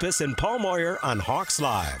Michael Bumpus and Paul Moyer on Hawks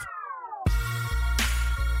Live.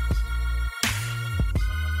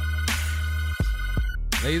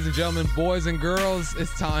 Ladies and gentlemen, boys and girls,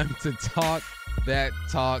 it's time to talk that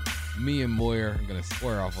talk. Me and Moyer are going to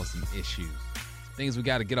square off on some issues. Things we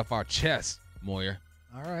got to get off our chest, Moyer.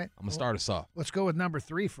 All right. I'm going to start us off. Let's go with number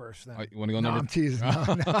 3 first, then. You want to go No, number I'm teasing. No.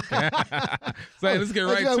 So, hey, let's get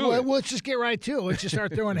right to it. Let's just get right to it. Let's just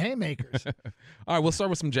start throwing haymakers. All right, we'll start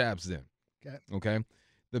with some jabs then. Okay.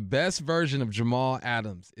 The best version of Jamal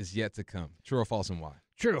Adams is yet to come. True or false, and why?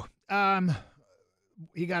 True.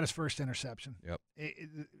 He got his first interception. Yep.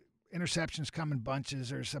 Interceptions come in bunches.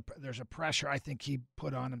 There's a pressure I think he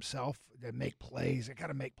put on himself to make plays. I got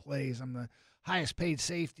to make plays. I'm the highest paid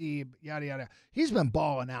safety, yada, yada. He's been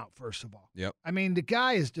balling out, first of all. Yep. I mean, the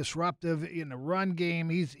guy is disruptive in the run game.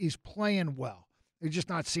 He's playing well. You're just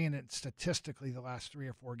not seeing it statistically the last 3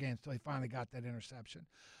 or 4 games until he finally got that interception.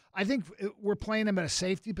 I think we're playing him at a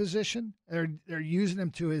safety position. They're using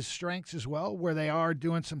him to his strengths as well, where they are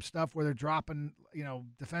doing some stuff where they're dropping,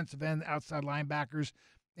 defensive end, outside linebackers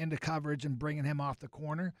into coverage and bringing him off the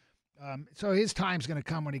corner. So his time's going to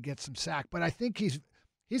come when he gets some sack. But I think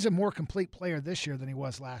he's a more complete player this year than he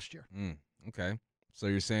was last year. Okay. So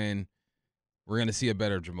you're saying we're going to see a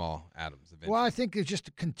better Jamal Adams eventually? Well, I think it's just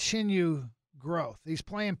to continue growth. He's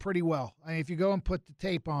playing pretty well. I mean, if you go and put the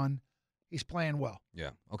tape on, he's playing well.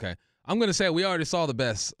 Yeah. Okay. I'm going to say we already saw the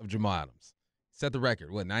best of Jamal Adams. Set the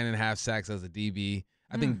record. 9.5 sacks as a DB.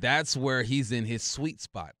 I think that's where he's in his sweet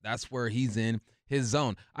spot. That's where he's in his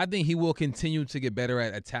zone. I think he will continue to get better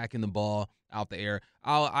at attacking the ball out the air.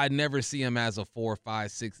 I never see him as a 4,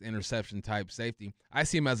 5, 6 interception type safety. I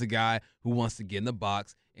see him as a guy who wants to get in the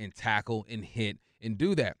box and tackle and hit and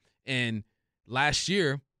do that. And last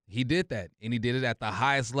year, he did that, and he did it at the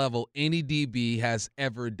highest level any DB has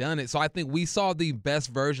ever done it. So I think we saw the best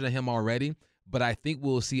version of him already, but I think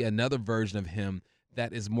we'll see another version of him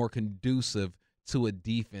that is more conducive to a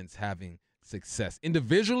defense having success.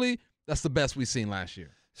 Individually, that's the best we've seen last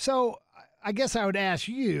year. So I guess I would ask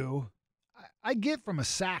you, I get from a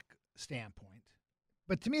sack standpoint,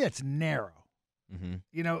 but to me that's narrow.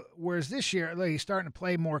 Mm-hmm. Whereas this year, he's starting to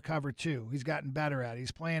play more cover 2. He's gotten better at it.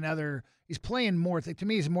 He's playing more. To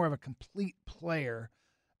me, he's more of a complete player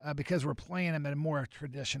because we're playing him at a more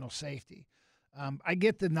traditional safety. I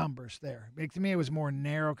get the numbers there. To me, it was more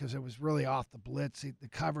narrow because it was really off the blitz. The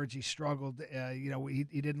coverage, he struggled.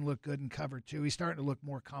 He didn't look good in cover 2. He's starting to look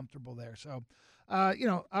more comfortable there. So,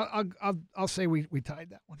 I'll say we tied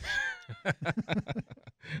that one.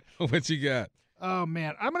 What you got? Oh,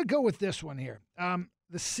 man. I'm going to go with this one here.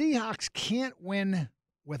 The Seahawks can't win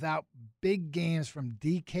without big games from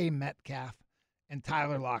DK Metcalf and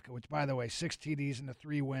Tyler Lockett, which, by the way, 6 TDs in the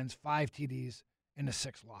 3 wins, 5 TDs in the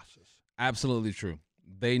 6 losses. Absolutely true.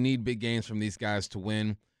 They need big games from these guys to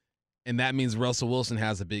win, and that means Russell Wilson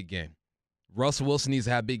has a big game. Russell Wilson needs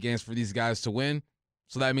to have big games for these guys to win,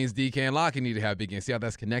 so that means DK and Lockett need to have big games. See how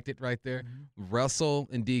that's connected right there? Mm-hmm. Russell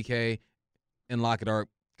and DK and Lockett are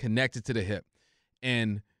connected to the hip.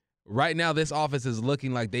 And right now, this offense is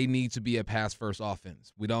looking like they need to be a pass-first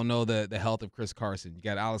offense. We don't know the health of Chris Carson. You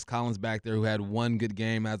got Alex Collins back there who had 1 good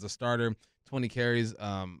game as a starter, 20 carries,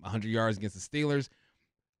 100 yards against the Steelers.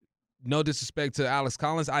 No disrespect to Alex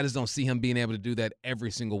Collins. I just don't see him being able to do that every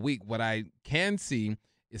single week. What I can see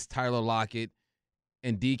is Tyler Lockett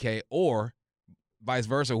and DK, or vice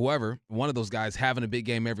versa, whoever, one of those guys having a big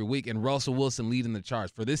game every week, and Russell Wilson leading the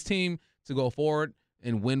charge. For this team to go forward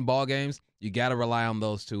and win ball games, you got to rely on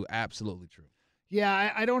those two. Absolutely true.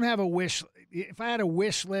 Yeah, I don't have a wish. If I had a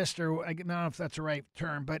wish list, or I don't know if that's the right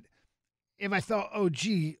term, but if I thought,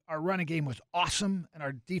 our running game was awesome and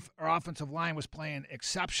our offensive line was playing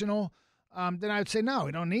exceptional, then I would say, no,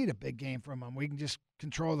 we don't need a big game from them. We can just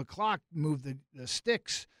control the clock, move the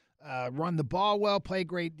sticks, run the ball well, play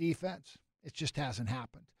great defense. It just hasn't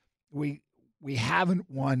happened. We haven't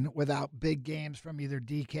won without big games from either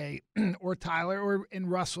DK or Tyler or in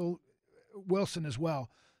Russell Wilson as well.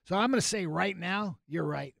 So I'm going to say right now, you're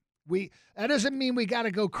right. That doesn't mean we got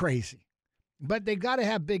to go crazy. But they got to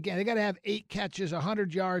have big games. They got to have 8 catches,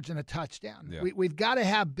 100 yards, and a touchdown. Yeah. We've got to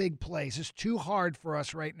have big plays. It's too hard for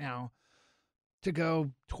us right now to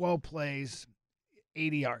go 12 plays,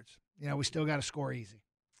 80 yards. We still got to score easy.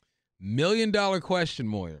 $1 million question,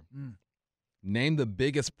 Moyer. Name the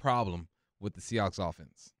biggest problem with the Seahawks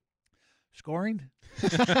offense. Scoring?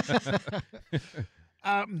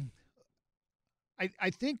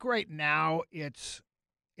 I think right now it's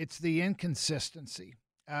the inconsistency.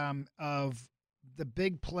 of the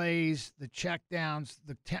big plays, the checkdowns,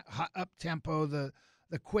 the up tempo, the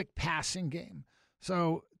quick passing game.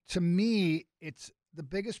 So to me, it's the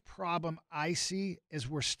biggest problem I see is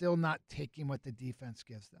we're still not taking what the defense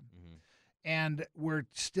gives them. Mm-hmm. And we're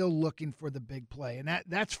still looking for the big play. And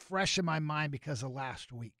that's fresh in my mind because of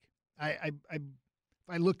last week. If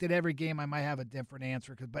I looked at every game, I might have a different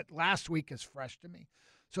answer. But last week is fresh to me.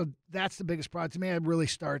 So that's the biggest problem. To me, it really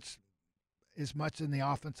starts as much in the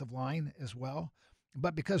offensive line as well.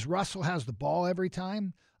 But because Russell has the ball every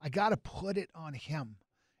time, I got to put it on him.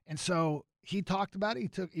 And so he talked about it.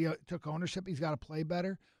 He took ownership. He's got to play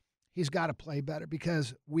better. He's got to play better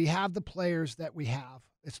because we have the players that we have.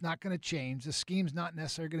 It's not going to change. The scheme's not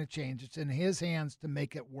necessarily going to change. It's in his hands to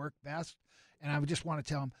make it work best. And I would just want to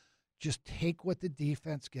tell him, just take what the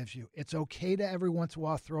defense gives you. It's okay to every once in a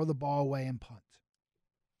while throw the ball away and punt.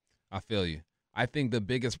 I feel you. I think the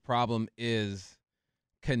biggest problem is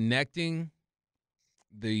connecting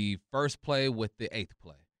the first play with the 8th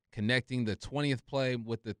play, connecting the 20th play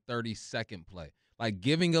with the 32nd play, like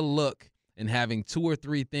giving a look and having 2 or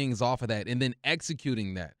 3 things off of that and then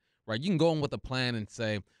executing that, right? You can go in with a plan and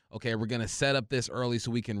say, okay, we're going to set up this early so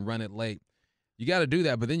we can run it late. You got to do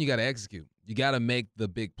that, but then you got to execute. You got to make the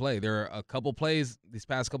big play. There are a couple plays these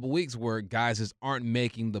past couple weeks where guys just aren't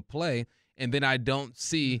making the play, and then I don't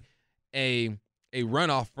see a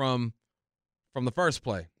runoff from the first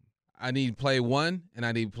play. I need play 1, and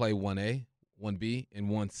I need play 1A, 1B, and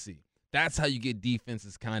 1C. That's how you get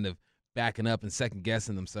defenses kind of backing up and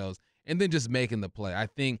second-guessing themselves and then just making the play. I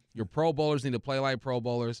think your Pro Bowlers need to play like Pro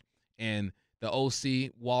Bowlers, and the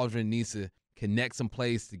OC, Waldron, needs to connect some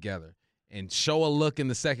plays together and show a look in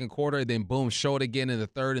the second quarter, then boom, show it again in the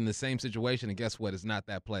third in the same situation, and guess what? It's not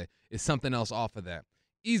that play. It's something else off of that.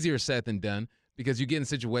 Easier said than done because you get in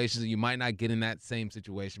situations that you might not get in that same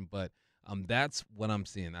situation, but that's what I'm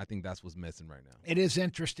seeing. I think that's what's missing right now. It is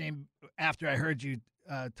interesting. After I heard you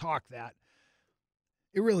talk that,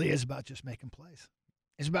 it really is about just making plays.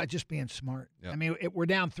 It's about just being smart. Yep. I mean, we're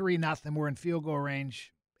down 3-0. We're in field goal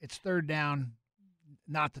range. It's 3rd down,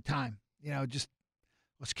 not the time. Just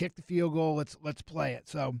let's kick the field goal. Let's play it.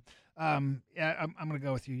 So, yeah, I'm going to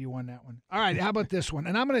go with you. You won that one. All right. How about this one?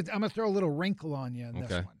 And I'm going to throw a little wrinkle on you in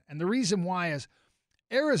this one. And the reason why is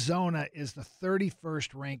Arizona is the 31st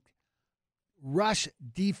ranked rush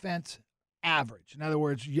defense average. In other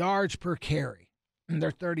words, yards per carry.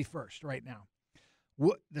 They're 31st right now.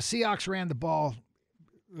 The Seahawks ran the ball.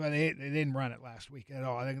 Well, they didn't run it last week at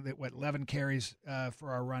all. I think 11 carries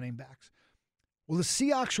for our running backs. Well, the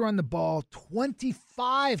Seahawks run the ball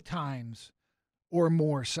 25 times or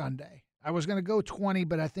more Sunday. I was going to go 20,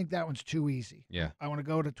 but I think that one's too easy. Yeah. I want to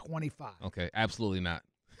go to 25. Okay, absolutely not.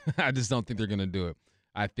 I just don't think they're going to do it.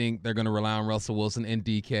 I think they're going to rely on Russell Wilson and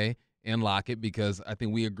DK and Lockett because I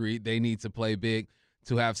think we agree they need to play big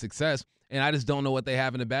to have success. And I just don't know what they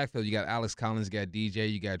have in the backfield. You got Alex Collins, you got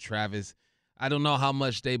DJ, you got Travis. I don't know how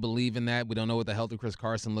much they believe in that. We don't know what the health of Chris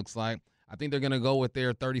Carson looks like. I think they're going to go with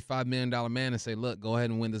their $35 million man and say, look, go ahead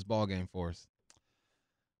and win this ball game for us.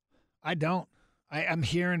 I don't. I'm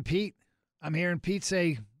hearing Pete. I'm hearing Pete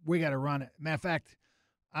say, we got to run it. Matter of fact,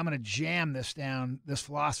 I'm going to jam this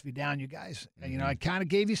philosophy down, you guys. Mm-hmm. And, I kind of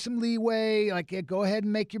gave you some leeway, like, yeah, go ahead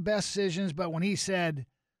and make your best decisions. But when he said,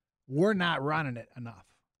 we're not running it enough,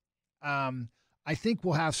 I think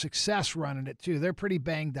we'll have success running it, too. They're pretty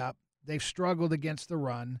banged up. They've struggled against the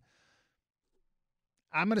run.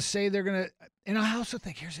 I'm going to say they're going to – and I also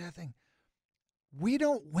think, here's the other thing. We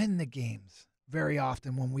don't win the games very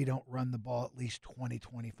often when we don't run the ball at least 20,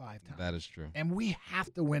 25 times. That is true. And we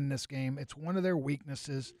have to win this game. It's one of their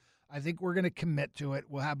weaknesses. I think we're going to commit to it.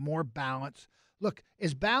 We'll have more balance. Look,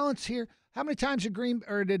 is balance here? How many times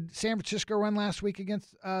did San Francisco run last week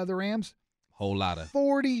against the Rams? Whole lotta.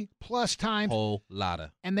 40-plus times. Whole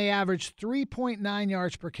lotta. And they averaged 3.9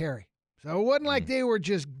 yards per carry. So it wasn't like they were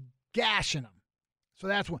just gashing them. So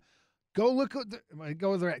that's one. Go look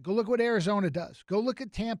what Arizona does. Go look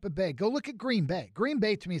at Tampa Bay. Go look at Green Bay. Green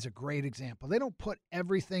Bay, to me, is a great example. They don't put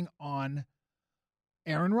everything on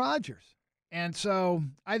Aaron Rodgers. And so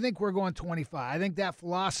I think we're going 25. I think that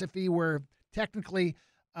philosophy, we're technically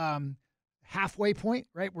halfway point,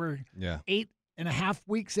 right? We're 8.5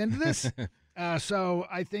 weeks into this. So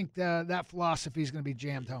I think that philosophy is going to be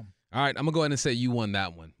jammed home. All right, I'm going to go ahead and say you won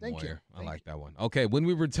that one. Thank you. I like that one. Okay, when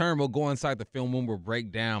we return, we'll go inside the film room. We'll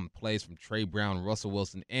break down plays from Trey Brown, Russell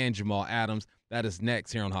Wilson, and Jamal Adams. That is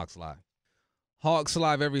next here on Hawks Live. Hawks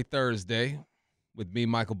Live every Thursday with me,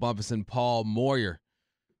 Michael Bumpus, and Paul Moyer.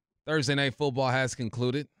 Thursday Night Football has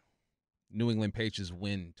concluded. New England Patriots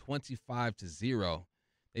win 25-0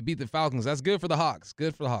 They beat the Falcons. That's good for the Hawks.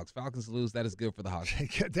 Good for the Hawks. Falcons lose. That is good for the Hawks.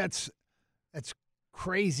 That's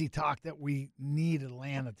crazy talk that we need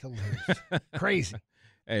Atlanta to lose. Crazy.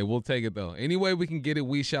 Hey, we'll take it, though. Any way we can get it,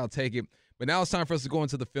 we shall take it. But now it's time for us to go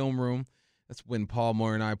into the film room. That's when Paul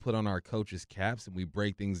Moyer and I put on our coaches' caps and we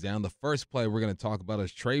break things down. The first play we're going to talk about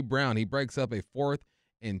is Trey Brown. He breaks up a 4th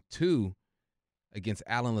and 2 against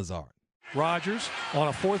Allen Lazard. Rodgers on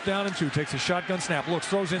a 4th down and 2 takes a shotgun snap, looks,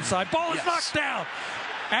 throws inside, ball is knocked down.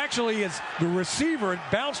 Actually, it's the receiver. It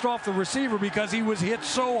bounced off the receiver because he was hit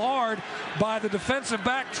so hard by the defensive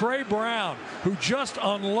back, Trey Brown, who just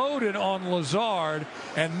unloaded on Lazard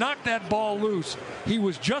and knocked that ball loose. He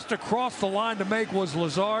was just across the line to make was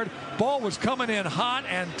Lazard. Ball was coming in hot,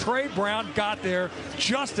 and Trey Brown got there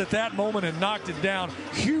just at that moment and knocked it down.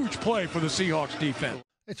 Huge play for the Seahawks defense.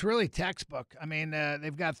 It's really textbook. I mean,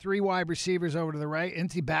 they've got 3 wide receivers over to the right,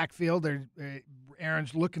 empty backfield.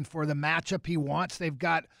 Aaron's looking for the matchup he wants. They've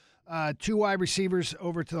got 2 wide receivers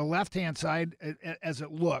over to the left-hand side, as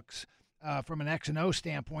it looks, from an X and O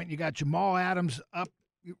standpoint. You got Jamal Adams up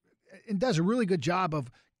and does a really good job of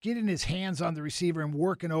getting his hands on the receiver and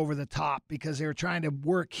working over the top because they were trying to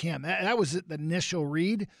work him. That was the initial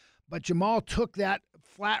read, but Jamal took that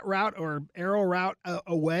flat route or arrow route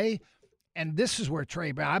away. And this is where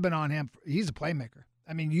Trey Brown, I've been on him. He's a playmaker.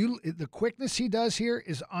 I mean, the quickness he does here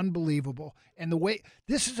is unbelievable. And the way,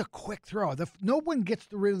 this is a quick throw. No one gets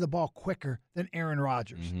rid of the ball quicker than Aaron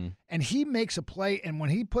Rodgers. Mm-hmm. And he makes a play, and when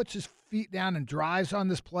he puts his feet down and drives on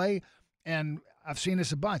this play, and I've seen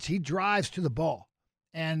this a bunch, he drives to the ball.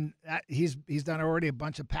 And he's done already a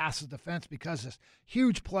bunch of passes defense because of this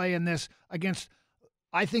huge play in this against,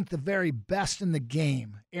 I think, the very best in the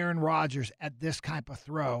game, Aaron Rodgers, at this type of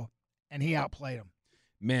throw. And he outplayed him.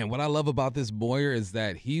 Man, what I love about this Moyer is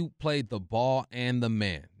that he played the ball and the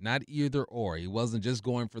man, not either or. He wasn't just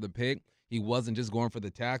going for the pick. He wasn't just going for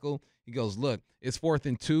the tackle. He goes, look, it's 4th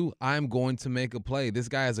and 2. I'm going to make a play. This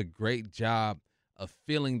guy has a great job of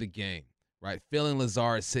feeling the game, right? Feeling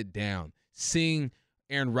Lazard sit down, seeing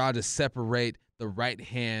Aaron Rodgers separate the right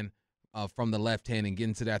hand from the left hand and get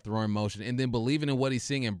into that throwing motion, and then believing in what he's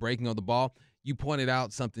seeing and breaking on the ball. You pointed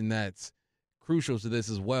out something that's crucial to this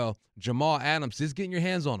as well. Jamal Adams, just getting your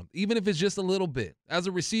hands on him, even if it's just a little bit. As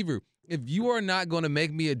a receiver, if you are not going to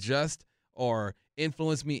make me adjust or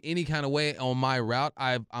influence me any kind of way on my route,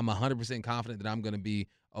 I'm 100% confident that I'm going to be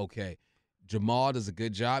okay. Jamal does a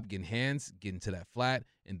good job getting hands, getting to that flat,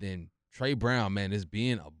 and then Trey Brown, man, is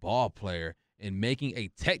being a ball player and making a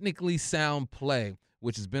technically sound play,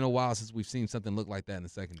 which has been a while since we've seen something look like that in the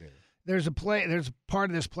secondary. There's a part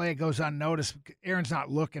of this play that goes unnoticed. Aaron's not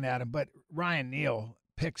looking at him, but Ryan Neal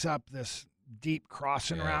picks up this deep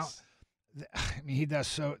crossing route. I mean, he does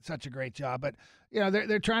such a great job. But,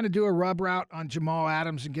 they're trying to do a rub route on Jamal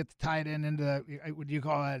Adams and get the tight end into would you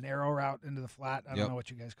call that an arrow route into the flat? I don't know what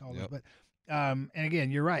you guys call it. But, and again,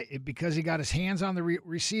 you're right. Because he got his hands on the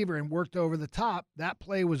receiver and worked over the top, that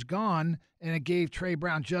play was gone, and it gave Trey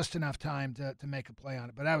Brown just enough time to make a play on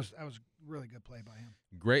it. But that was a really good play by him.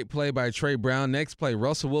 Great play by Trey Brown. Next play,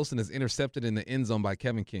 Russell Wilson is intercepted in the end zone by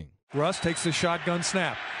Kevin King. Russ takes the shotgun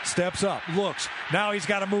snap, steps up, looks. Now he's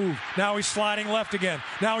got to move. Now he's sliding left again.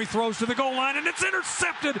 Now he throws to the goal line, and it's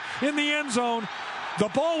intercepted in the end zone. The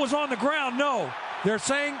ball was on the ground. No, they are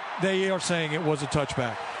saying it was a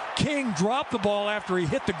touchback. King dropped the ball after he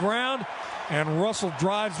hit the ground, and Russell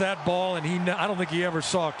drives that ball, and I don't think he ever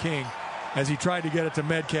saw King as he tried to get it to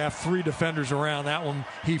Metcalf. 3 defenders around. That one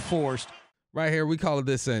he forced. Right here, we call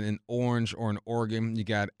this an orange or an Oregon. You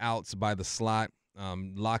got outs by the slot.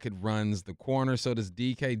 Lockett runs the corner, so does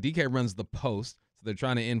DK. DK runs the post, so they're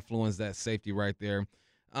trying to influence that safety right there.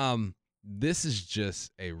 This is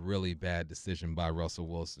just a really bad decision by Russell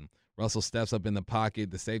Wilson. Russell steps up in the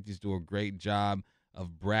pocket. The safeties do a great job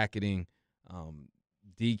of bracketing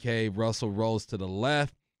DK. Russell rolls to the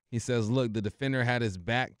left. He says, look, the defender had his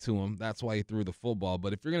back to him. That's why he threw the football.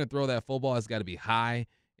 But if you're going to throw that football, it's got to be high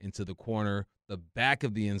into the corner, the back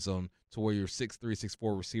of the end zone, to where your 6'3",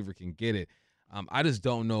 6'4" receiver can get it. I just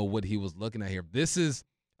don't know what he was looking at here. This is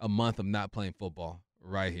a month of not playing football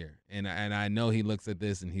right here. And I know he looks at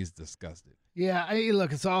this and he's disgusted. Yeah,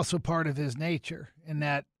 look, it's also part of his nature in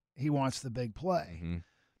that he wants the big play. Mm-hmm.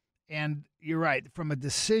 And you're right, from a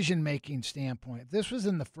decision-making standpoint, if this was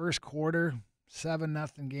in the first quarter,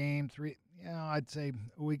 7-0 game, I'd say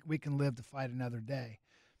we can live to fight another day.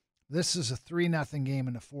 This is a 3-0 game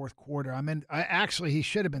in the fourth quarter. Actually, he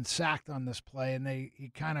should have been sacked on this play, and he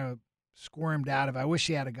kind of squirmed out of it. I wish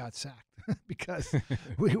he had got sacked because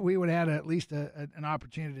we would have had at least an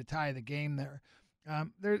opportunity to tie the game there.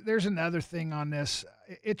 There's another thing on this.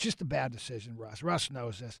 It's just a bad decision, Russ. Russ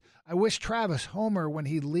knows this. I wish Travis Homer, when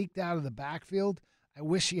he leaked out of the backfield, I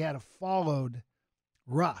wish he had followed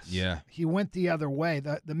Russ. Yeah. He went the other way.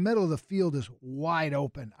 The middle of the field is wide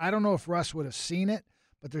open. I don't know if Russ would have seen it,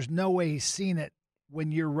 but there's no way he's seen it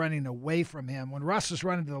when you're running away from him. When Russ is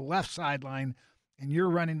running to the left sideline and you're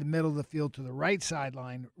running the middle of the field to the right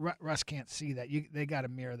sideline, Russ can't see that. They got to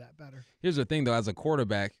mirror that better. Here's the thing, though. As a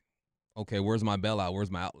quarterback, okay, where's my bailout?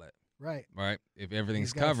 Where's my outlet? Right. Right. If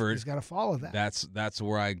everything's covered, he's got to follow that. That's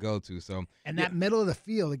where I go to. So that middle of the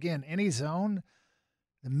field, again, any zone,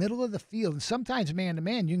 the middle of the field, and sometimes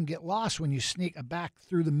man-to-man, you can get lost when you sneak a back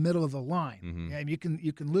through the middle of the line. Mm-hmm. And you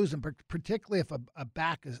can lose them, particularly if a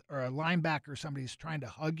back is, or a linebacker or somebody's trying to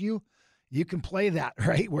hug you. You can play that,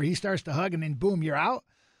 right, where he starts to hug and then, boom, you're out.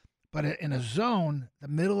 But in a zone, the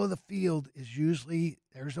middle of the field is usually,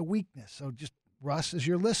 there's a weakness. So just, Russ, as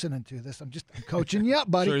you're listening to this, I'm coaching you up,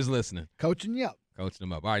 buddy. Sure he's listening. Coaching you up. Coaching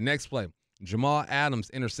him up. All right, next play. Jamal Adams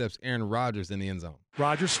intercepts Aaron Rodgers in the end zone.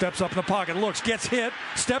 Rodgers steps up in the pocket, looks, gets hit,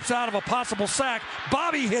 steps out of a possible sack.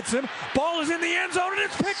 Bobby hits him. Ball is in the end zone, and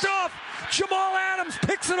it's picked off. Jamal Adams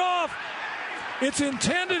picks it off. It's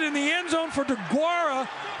intended in the end zone for DeGuara.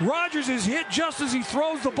 Rodgers is hit just as he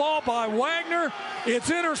throws the ball by Wagner. It's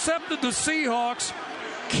intercepted. The Seahawks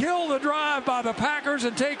kill the drive by the Packers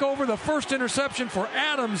and take over the first interception for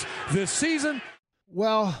Adams this season.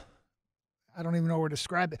 Well, I don't even know where to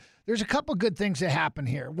describe it. There's a couple good things that happen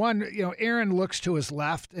here. One, Aaron looks to his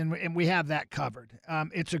left, and we have that covered.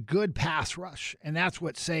 It's a good pass rush, and that's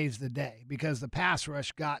what saves the day because the pass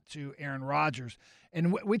rush got to Aaron Rodgers.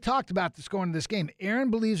 And we talked about this going into this game. Aaron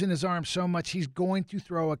believes in his arm so much he's going to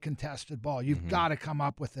throw a contested ball. You've got to come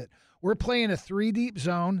up with it. We're playing a 3-deep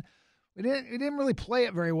zone. We didn't really play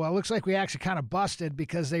it very well. It looks like we actually kind of busted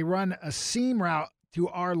because they run a seam route to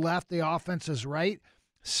our left. The offense is right.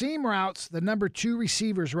 Seam routes, the number 2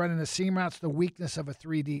 receivers running a seam route's the weakness of a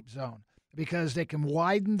 3-deep zone because they can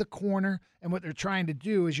widen the corner, and what they're trying to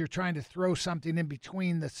do is you're trying to throw something in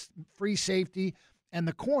between the free safety and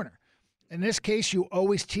the corner. In this case, you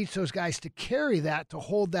always teach those guys to carry that, to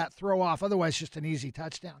hold that throw off. Otherwise, it's just an easy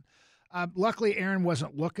touchdown. Luckily, Aaron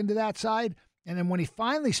wasn't looking to that side, and then when he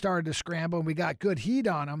finally started to scramble and we got good heat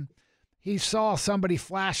on him, he saw somebody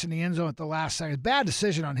flash in the end zone at the last second. Bad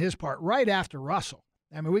decision on his part right after Russell.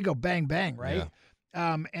 I mean, we go bang, bang, right?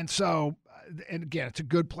 Yeah. And so, and again, it's a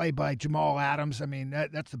good play by Jamal Adams. I mean,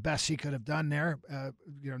 that's the best he could have done there.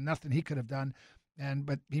 Nothing he could have done.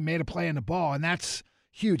 But he made a play in the ball, and that's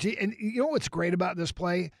huge. And you know what's great about this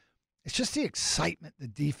play? It's just the excitement the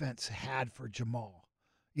defense had for Jamal.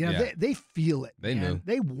 They feel it. They knew.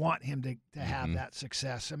 They want him to have that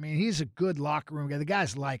success. I mean, he's a good locker room guy. The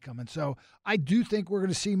guys like him. And so I do think we're going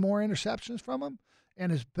to see more interceptions from him,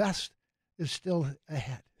 and his best is still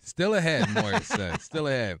ahead. Still ahead, Moyer said. Still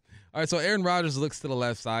ahead. All right, so Aaron Rodgers looks to the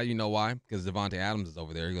left side. You know why? Because Devontae Adams is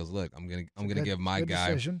over there. He goes, look, I'm gonna give my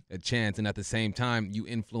guy a chance. And at the same time, you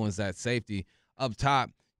influence that safety. Up top,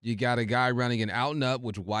 you got a guy running an out and up,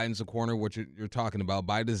 which widens the corner, which you're talking about.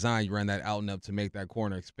 By design, you run that out and up to make that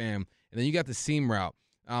corner expand. And then you got the seam route.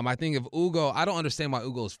 I think if Ugo, I don't understand why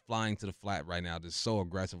Ugo is flying to the flat right now just so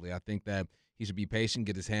aggressively. I think that he should be patient,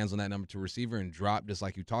 get his hands on that number 2 receiver, and drop just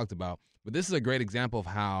like you talked about. But this is a great example of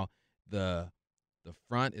how the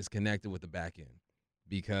front is connected with the back end.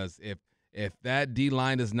 Because if that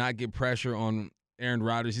D-line does not get pressure on Aaron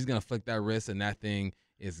Rodgers, he's going to flick that wrist, and that thing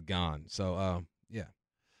is gone. So, yeah.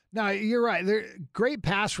 No, you're right. Great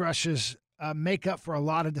pass rushes make up for a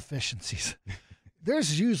lot of deficiencies.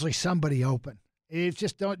 There's usually somebody open. It's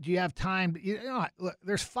just do you have time? Look,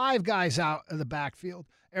 there's 5 guys out of the backfield.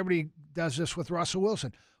 Everybody does this with Russell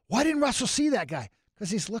Wilson. Why didn't Russell see that guy? Because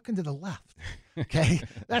he's looking to the left. Okay,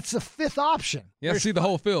 that's the 5th option. You got to see the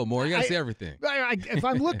whole field more. You got to see everything. If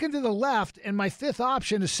I'm looking to the left and my 5th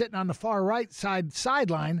option is sitting on the far right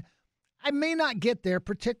sideline, I may not get there,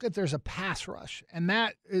 particularly if there's a pass rush. And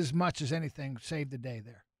that, as much as anything, saved the day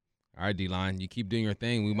there. All right, D-line, you keep doing your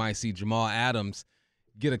thing. We might see Jamal Adams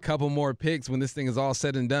get a couple more picks when this thing is all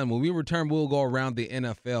said and done. When we return, we'll go around the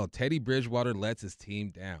NFL. Teddy Bridgewater lets his team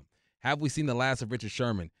down. Have we seen the last of Richard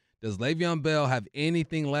Sherman? Does Le'Veon Bell have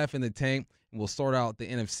anything left in the tank? And we'll sort out the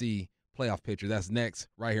NFC playoff picture. That's next,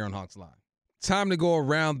 right here on Hawks Live. Time to go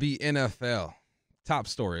around the NFL. Top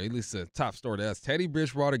story, at least the top story to us. Teddy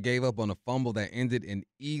Bridgewater gave up on a fumble that ended up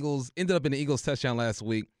in the Eagles touchdown last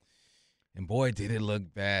week. And boy, did it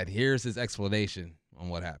look bad. Here's his explanation on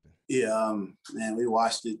what happened. Yeah, man, we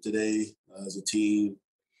watched it today as a team.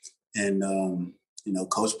 And,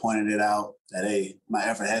 Coach pointed it out that, hey, my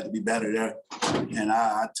effort had to be better there. And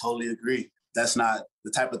I totally agree. that's not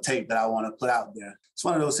the type of tape that I want to put out there. It's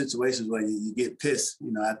one of those situations where you get pissed,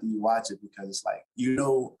 after you watch it, because it's like,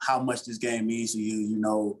 how much this game means to you. You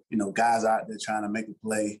know, guys out there trying to make a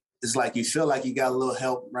play. It's like you feel like you got a little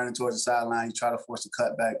help running towards the sideline. You try to force a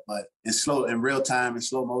cutback, but in real time, it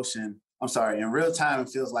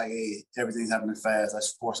feels like, hey, everything's happening fast.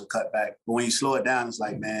 Let's force a cutback. But when you slow it down, it's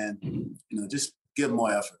like, man, just give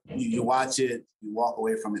more effort. You watch it, you walk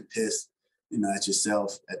away from it pissed, at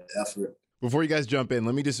yourself, at the effort. Before you guys jump in,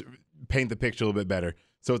 let me just paint the picture a little bit better.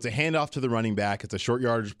 So it's a handoff to the running back. It's a short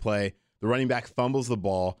yardage play. The running back fumbles the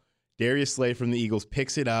ball. Darius Slay from the Eagles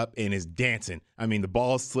picks it up and is dancing. I mean, the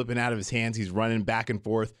ball is slipping out of his hands. He's running back and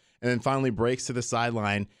forth, and then finally breaks to the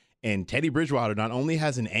sideline. And Teddy Bridgewater not only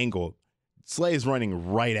has an angle, Slay is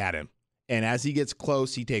running right at him. And as he gets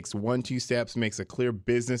close, he takes 1-2 steps, makes a clear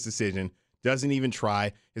business decision, doesn't even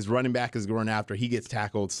try. His running back is going after. He gets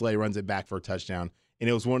tackled. Slay runs it back for a touchdown. And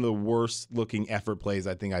it was one of the worst-looking effort plays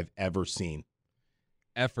I think I've ever seen.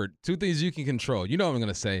 Effort. Two things you can control. You know what I'm going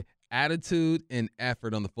to say. Attitude and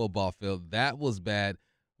effort on the football field. That was bad.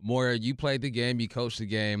 Moyer, you played the game. You coached the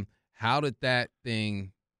game. How did that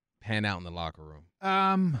thing pan out in the locker room?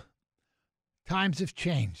 Times have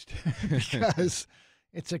changed because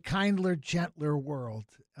it's a kindler, gentler world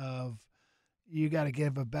of you got to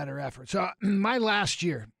give a better effort. So my last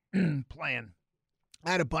year playing,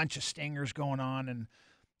 I had a bunch of stingers going on, and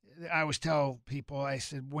I always tell people, I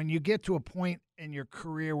said, when you get to a point in your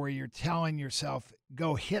career where you're telling yourself,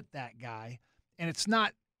 go hit that guy, and it's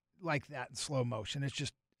not like that in slow motion. It's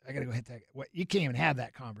just, I got to go hit that guy. You can't even have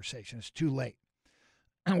that conversation. It's too late.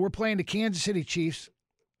 And we're playing the Kansas City Chiefs.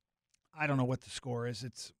 I don't know what the score is.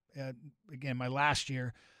 It's, again, my last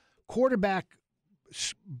year. Quarterback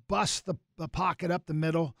busts the pocket up the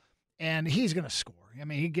middle, and he's going to score. I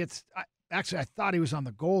mean, he gets actually, I thought he was on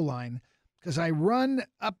the goal line because I run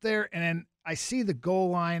up there, and then I see the goal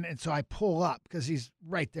line, and so I pull up because he's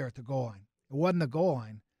right there at the goal line. It wasn't the goal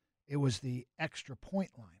line. It was the extra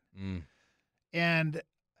point line. And,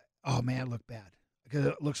 oh, man, it looked bad because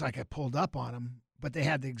it looks like I pulled up on him, but they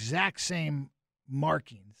had the exact same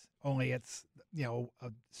markings, only it's,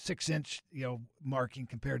 a 6-inch, marking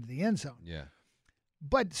compared to the end zone. Yeah.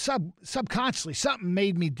 But subconsciously, something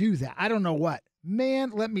made me do that. I don't know what. Man,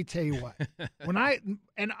 let me tell you what.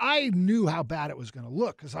 I knew how bad it was going to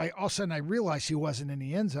look because all of a sudden I realized he wasn't in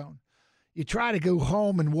the end zone. You try to go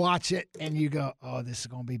home and watch it, and you go, oh, this is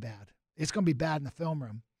going to be bad. It's going to be bad in the film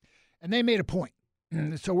room. And they made a point.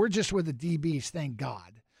 So we're just with the DBs, thank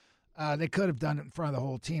God. They could have done it in front of the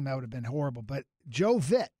whole team. That would have been horrible. But Joe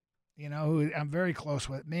Vitt, who I'm very close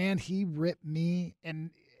with, man, he ripped me, and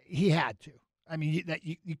he had to. I mean,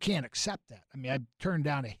 you can't accept that. I mean, I turned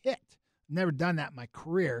down a hit. Never done that in my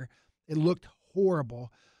career. It looked horrible.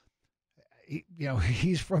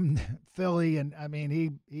 He's from Philly, and I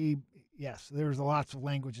mean, yes, there's lots of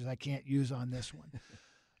languages I can't use on this one.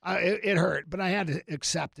 It hurt, but I had to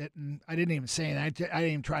accept it, and I didn't even say anything. I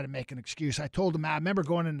didn't even try to make an excuse. I told him, I remember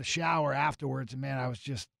going in the shower afterwards, and man,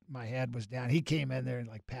 my head was down. He came in there and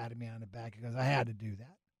patted me on the back. He goes, I had to do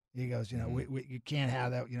that. He goes, you can't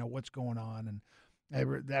have that, what's going on. And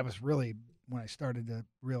that was really when I started to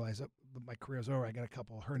realize that my career's over. I got a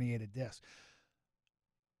couple herniated discs.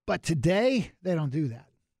 But today, they don't do that.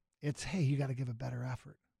 It's, hey, you got to give a better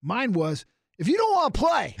effort. Mine was, if you don't want to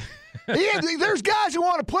play, there's guys who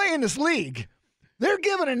want to play in this league. They're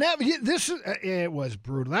giving it was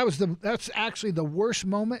brutal. That's actually the worst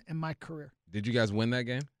moment in my career. Did you guys win that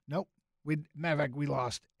game? Nope. Matter of fact, we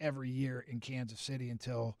lost every year in Kansas City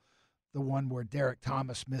until the one where Derek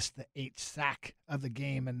Thomas missed the 8th sack of the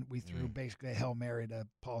game, and we threw basically a Hail Mary to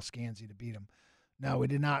Paul Scanzi to beat him. No, we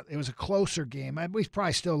did not. It was a closer game. We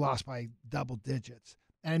probably still lost by double digits.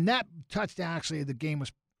 And that touchdown, actually, the game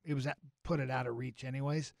put it out of reach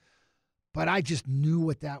anyways. But I just knew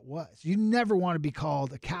what that was. You never want to be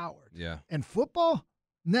called a coward. Yeah. And football,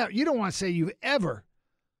 no, you don't want to say you've ever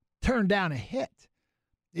turned down a hit,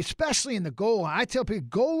 especially in the goal line. I tell people,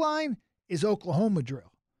 goal line is Oklahoma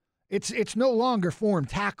drill. It's no longer form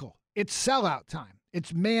tackle. It's sellout time.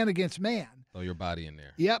 It's man against man. Throw your body in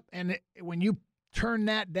there. Yep. And when you turn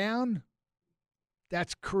that down,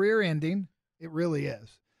 that's career ending. It really is.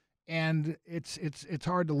 And it's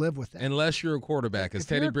hard to live with that. Unless you're a quarterback, because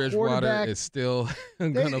Teddy Bridgewater is still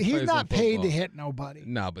going to play. He's not paid to hit nobody.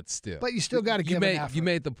 No, but still. But you still got to give an effort. You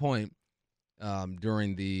made the point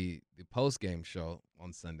during the post-game show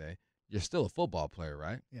on Sunday. You're still a football player,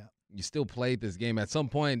 right? Yeah. You still played this game. At some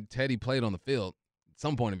point, Teddy played on the field at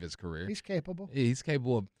some point of his career. He's capable. He's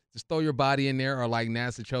capable of just throw your body in there, or like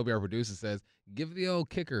Nasa Chobe, our producer, says, give the old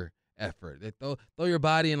kicker effort. They throw your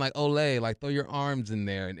body in like Olay, like throw your arms in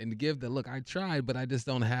there and give the look. I tried, but I just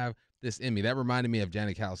don't have this in me. That reminded me of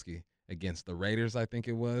Janikowski against the Raiders, I think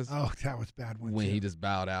it was. Oh, that was a bad one. When too. he just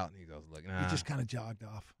bowed out and he goes, look, nah, he just kind of jogged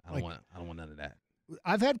off. I don't want none of that.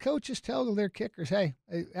 I've had coaches tell their kickers, hey,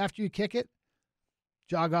 after you kick it,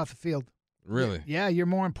 jog off the field. Really? Yeah, you're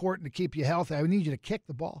more important to keep you healthy. I need you to kick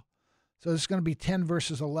the ball. So it's going to be 10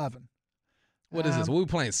 versus 11. What is this? Are we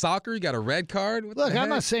playing soccer? You got a red card? Look, I'm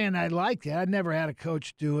not saying I like that. I've never had a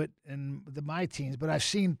coach do it in my teams, but I've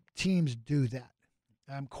seen teams do that.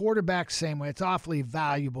 Quarterback, same way. It's awfully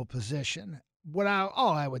valuable position.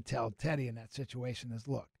 All I would tell Teddy in that situation is,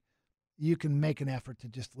 look, you can make an effort to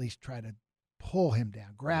just at least try to pull him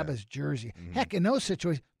down, grab his jersey. Mm-hmm. Heck, in those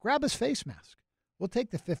situations, grab his face mask. We'll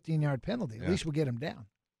take the 15-yard penalty. At least we'll get him down.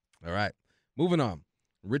 All right. Moving on.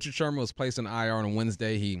 Richard Sherman was placed on IR on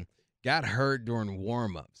Wednesday. He got hurt during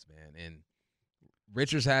warm-ups, man. And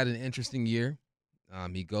Richard's had an interesting year.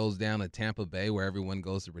 He goes down to Tampa Bay where everyone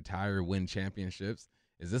goes to retire, win championships.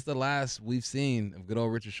 Is this the last we've seen of good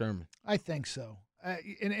old Richard Sherman? I think so.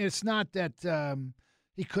 And it's not that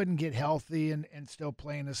he couldn't get healthy and still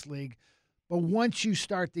play in this league. But once you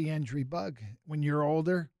start the injury bug, when you're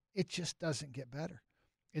older, it just doesn't get better.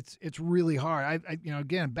 It's really hard.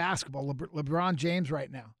 Again, basketball, LeBron James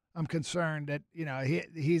right now, I'm concerned that,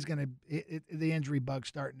 he's going to the injury bug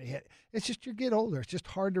starting to hit. It's just you get older. It's just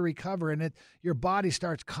hard to recover, and your body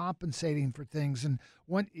starts compensating for things. And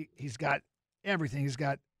he's got everything. He's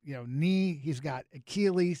got knee, he's got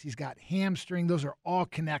Achilles, he's got hamstring. Those are all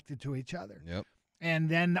connected to each other. Yep. And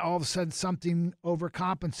then all of a sudden something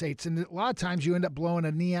overcompensates, and a lot of times you end up blowing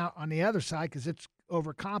a knee out on the other side because it's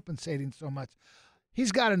overcompensating so much.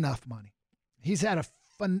 He's got enough money. He's got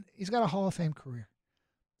a Hall of Fame career.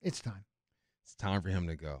 It's time. It's time for him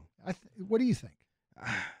to go. What do you think?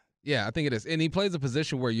 Yeah, I think it is. And he plays a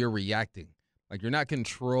position where you're reacting. Like, you're not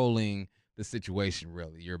controlling the situation,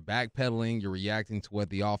 really. You're backpedaling. You're reacting to what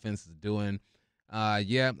the offense is doing.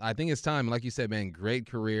 Yeah, I think it's time. Like you said, man, great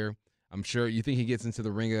career. I'm sure you think he gets into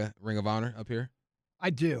the Ring of Honor up here? I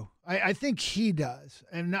do. I think he does.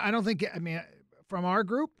 And I don't think, from our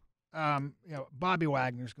group, Bobby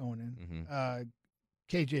Wagner's going in. Mm-hmm.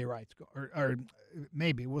 KJ Wright's or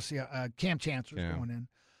maybe we'll see. Cam Chancellor's going in.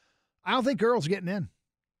 I don't think Earl's getting in.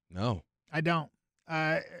 No, I don't.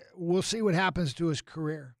 We'll see what happens to his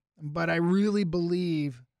career, but I really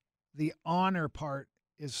believe the honor part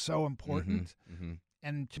is so important. Mm-hmm.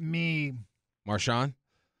 And to me, Marshawn,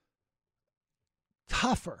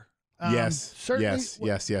 tougher. Yes, certainly. Yes,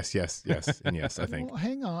 and yes. I think. Well,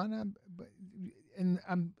 hang on,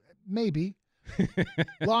 maybe.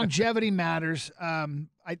 Longevity matters.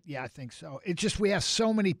 I think so. It's just we have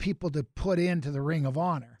so many people to put into the Ring of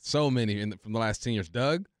Honor. So many from the last 10 years.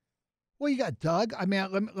 Doug? Well, you got Doug.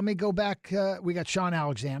 Let me go back. We got Sean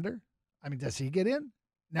Alexander. Does he get in?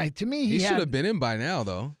 Now, to me, he should have been in by now,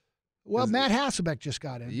 though. Well, Matt Hasselbeck just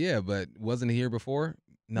got in. Yeah, but wasn't he here before?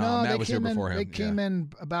 No, Matt was here before him. They came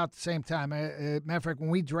in about the same time. Matter of fact, when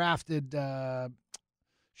we drafted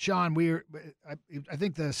Sean, I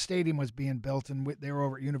think the stadium was being built, and they were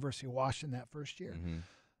over at University of Washington that first year. Mm-hmm.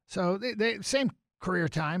 So they same career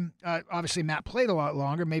time. Obviously, Matt played a lot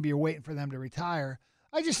longer. Maybe you're waiting for them to retire.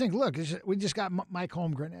 I just think, look, we just got Mike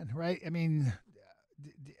Holmgren in, right?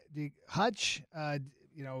 Hutch,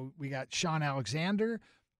 we got Sean Alexander.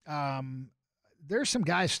 There's some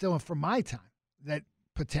guys still from my time that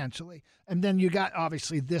potentially. And then you got,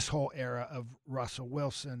 obviously, this whole era of Russell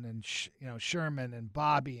Wilson and, Sherman and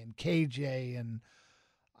Bobby and KJ and,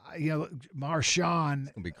 Marshawn.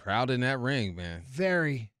 It's going to be crowded in that ring, man.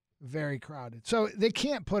 Very, very crowded. So they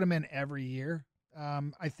can't put him in every year.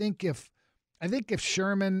 I think if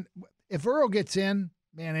Sherman, if Earl gets in,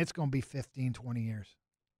 man, it's going to be 15, 20 years.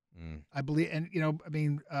 I believe. And,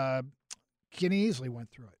 Kenny Easley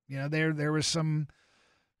went through it. There was some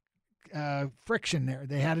friction there.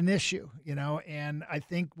 They had an issue, and I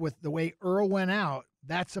think with the way Earl went out,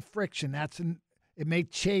 that's a friction. It may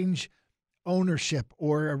change ownership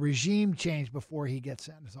or a regime change before he gets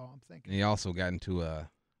in, is all I'm thinking. And he also got into a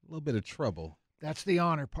little bit of trouble. That's the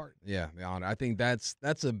honor part. Yeah, the honor. I think that's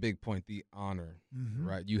a big point, the honor,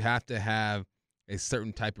 right? You have to have a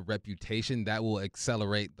certain type of reputation that will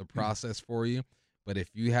accelerate the process for you. But if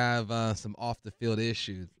you have some off-the-field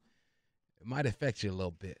issues, it might affect you a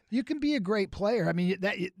little bit. You can be a great player.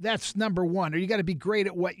 That's number one. Or you got to be great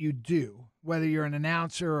at what you do, whether you're an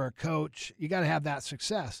announcer or a coach. You got to have that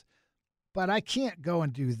success. But I can't go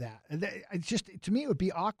and do that. To me, it would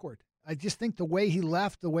be awkward. I just think the way he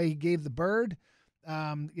left, the way he gave the bird,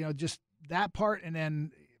 just that part, and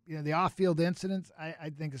then the off-field incidents,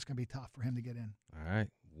 I think it's going to be tough for him to get in. All right.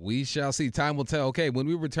 We shall see. Time will tell. Okay, when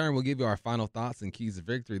we return, we'll give you our final thoughts and keys to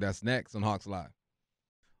victory. That's next on Hawks Live.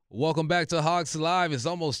 Welcome back to Hawks Live. It's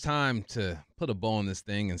almost time to put a bow on this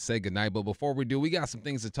thing and say goodnight. But before we do, we got some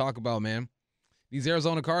things to talk about, man. These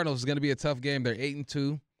Arizona Cardinals is going to be a tough game. They're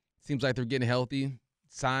 8-2. Seems like they're getting healthy.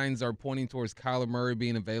 Signs are pointing towards Kyler Murray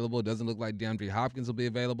being available. It doesn't look like DeAndre Hopkins will be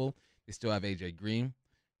available. They still have A.J. Green,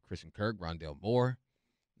 Christian Kirk, Rondale Moore,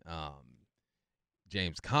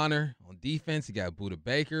 James Conner on defense. You got Budda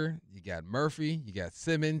Baker. You got Murphy. You got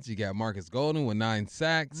Simmons. You got Marcus Golden with 9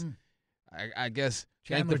 sacks. I guess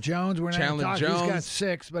Chandler Jones. We're not Chandler talking. Jones. He's got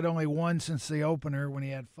 6, but only 1 since the opener when he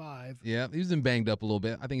had 5. Yeah, he's been banged up a little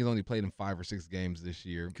bit. I think he's only played in 5 or 6 games this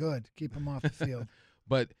year. Good. Keep him off the field.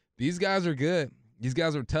 But these guys are good. These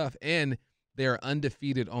guys are tough, and they're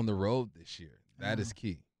undefeated on the road this year. That is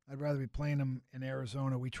key. I'd rather be playing them in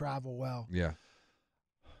Arizona. We travel well. Yeah.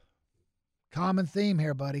 Common theme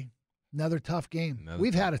here, buddy. Another tough game.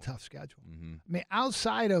 We've had a tough schedule. Mm-hmm. I mean,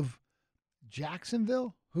 outside of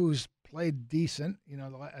Jacksonville, who's played decent,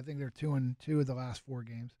 I think they're 2-2 of the last 4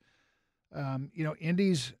 games.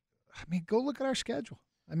 Indy's, go look at our schedule.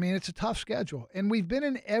 I mean, it's a tough schedule. And we've been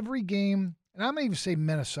in every game, and I'm going to even say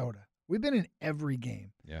Minnesota. We've been in every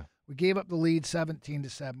game. Yeah. We gave up the lead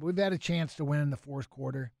 17-7. We've had a chance to win in the fourth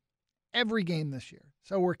quarter every game this year.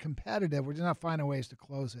 So we're competitive. We're just not finding ways to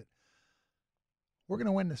close it. We're going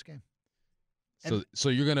to win this game. So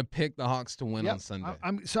you're going to pick the Hawks to win on Sunday.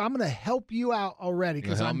 I'm going to help you out already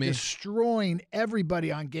because I'm destroying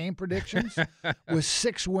everybody on game predictions with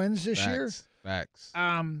 6 wins this year. Facts.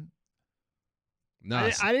 I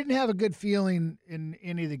didn't have a good feeling in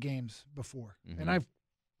any of the games before, and I've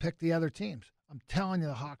picked the other teams. I'm telling you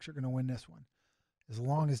the Hawks are going to win this one as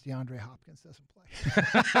long as DeAndre Hopkins doesn't play.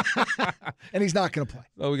 And he's not going to play.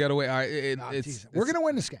 Oh, we got to wait. All right, we're going to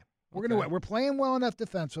win this game. We're going to win. We're playing well enough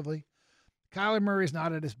defensively. Kyler Murray's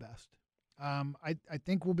not at his best. I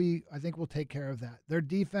think we'll take care of that. Their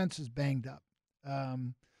defense is banged up.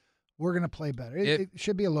 We're going to play better. It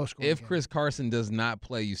should be a low score. If game. Chris Carson does not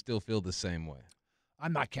play, you still feel the same way.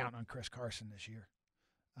 I'm not counting on Chris Carson this year.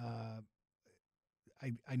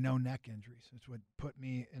 I know neck injuries. It's what put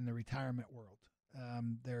me in the retirement world.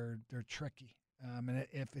 They're tricky, and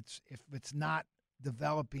if it's not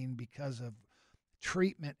developing because of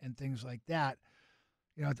treatment and things like that,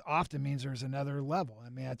 it often means there's another level. I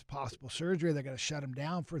mean, it's possible surgery. They're going to shut him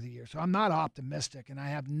down for the year. So I'm not optimistic, and I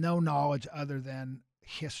have no knowledge other than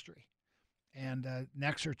history. And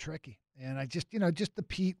necks are tricky. And I just the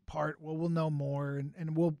Pete part, we'll know more,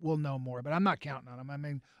 and we'll know more. But I'm not counting on him. I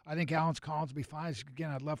mean, I think Alex Collins will be fine.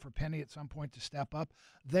 Again, I'd love for Penny at some point to step up.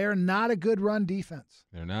 They're not a good run defense.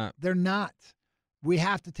 They're not. We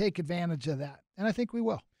have to take advantage of that, and I think we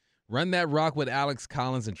will. Run that rock with Alex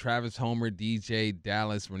Collins and Travis Homer, DJ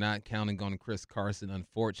Dallas. We're not counting on Chris Carson,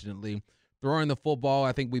 unfortunately. Throwing the football,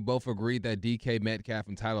 I think we both agreed that DK Metcalf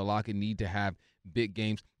and Tyler Lockett need to have big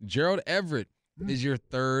games. Gerald Everett is your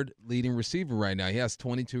 3rd leading receiver right now. He has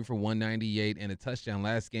 22 for 198 and a touchdown.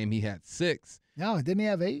 Last game he had 6. No, didn't he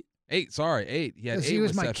have 8? 8, sorry, 8. He had 8 he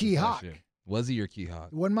was my key hawk. Year. Was he your key hawk?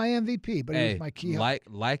 He wasn't my MVP, but he was my key hawk.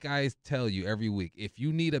 Like I tell you every week, if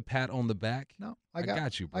you need a pat on the back, I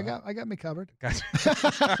got you, bro. I got me covered. Got you.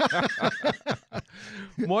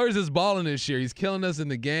 Moyers is balling this year. He's killing us in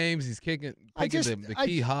the games. He's picking the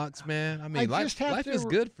key hawks, man. I mean, life is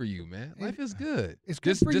good for you, man. Life is good. It's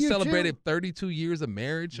good for you, just celebrated too. 32 years of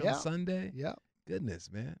marriage on Sunday. Yeah.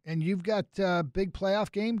 Goodness, man. And you've got a big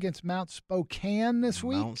playoff game against Mount Spokane this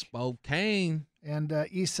week. Mount Spokane. And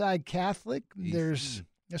Eastside Catholic. There's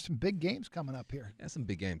some big games coming up here. Yeah, some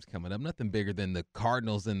big games coming up. Nothing bigger than the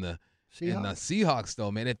Cardinals and the Seahawks, though,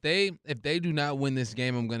 man. If they do not win this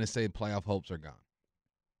game, I'm going to say playoff hopes are gone.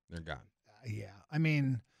 They're gone. Yeah. I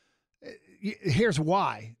mean, here's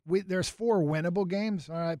why. There's 4 winnable games.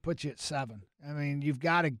 All right, put you at 7. I mean, you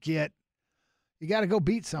got to go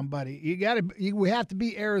beat somebody. We have to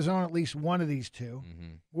beat Arizona at least one of these 2.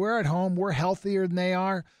 Mm-hmm. We're at home. We're healthier than they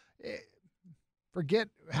are. Forget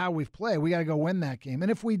how we've played. We got to go win that game.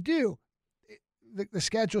 And if we do, the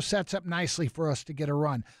schedule sets up nicely for us to get a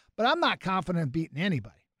run. But I'm not confident in beating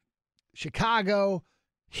anybody. Chicago,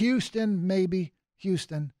 Houston, maybe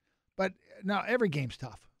Houston. But no, every game's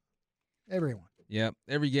tough. Everyone. Yeah,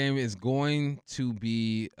 every game is going to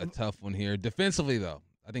be a tough one here. Defensively, though,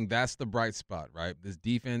 I think that's the bright spot, right? This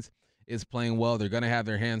defense is playing well. They're going to have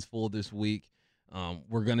their hands full this week.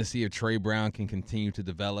 We're going to see if Trey Brown can continue to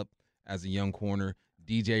develop as a young corner.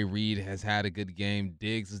 DJ Reed has had a good game.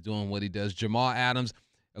 Diggs is doing what he does. Jamal Adams,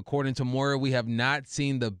 according to Moyer, we have not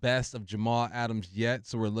seen the best of Jamal Adams yet,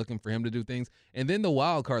 so we're looking for him to do things. And then the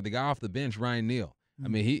wild card, the guy off the bench, Ryan Neal. I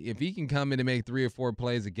mean, if he can come in and make 3 or 4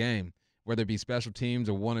 plays a game, whether it be special teams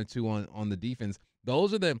or 1 or 2 on the defense,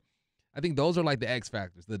 I think those are like the X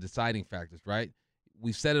factors, the deciding factors, right?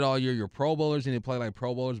 We've said it all year. Your Pro Bowlers need to play like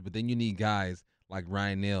Pro Bowlers, but then you need guys like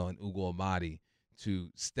Ryan Neal and Ugo Amadi to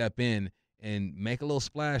step in and make a little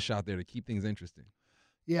splash out there to keep things interesting.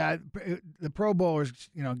 Yeah, the Pro Bowlers,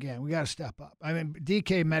 again, we got to step up. I mean,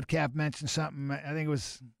 DK Metcalf mentioned something. I think it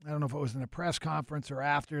was, I don't know if it was in a press conference or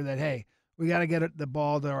after, that, hey, we got to get the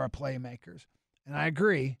ball to our playmakers. And I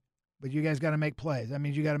agree, but you guys got to make plays. That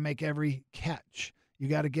means you got to make every catch. You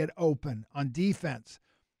got to get open on defense.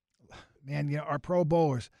 Man, our Pro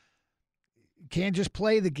Bowlers can't just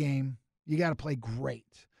play the game. You got to play great.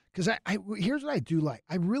 Because here's what I do like.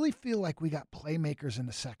 I really feel like we got playmakers in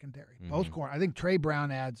the secondary, both corners. I think Trey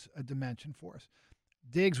Brown adds a dimension for us.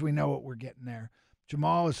 Diggs, we know what we're getting there.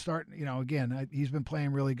 Jamal is starting, again, he's been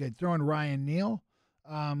playing really good. Throwing Ryan Neal,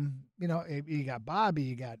 you got Bobby,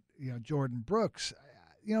 you got, Jordan Brooks.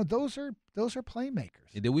 Those are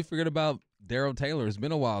playmakers. And did we forget about Darrell Taylor? It's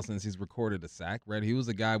been a while since he's recorded a sack, right? He was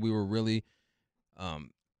a guy we were really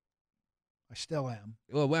I still am.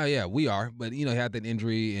 Well, yeah, we are. But, he had that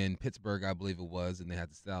injury in Pittsburgh, I believe it was, and they had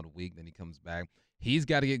to stay out a week. Then he comes back. He's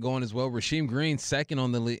got to get going as well. Rasheem Green, second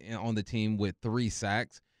on the team with 3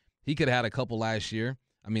 sacks. He could have had a couple last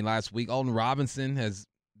week. Alton Robinson has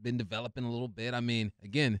been developing a little bit. I mean,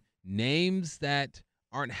 again, names that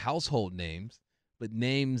aren't household names, but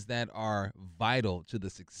names that are vital to the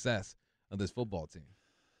success of this football team.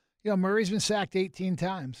 Murray's been sacked 18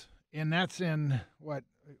 times, and that's in what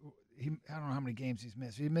 – I don't know how many games he's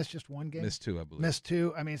missed. He missed just 1 game? Missed 2, I believe. Missed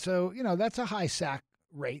 2. I mean, so, that's a high sack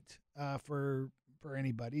rate for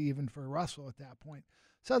anybody, even for Russell at that point.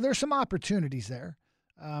 So there's some opportunities there.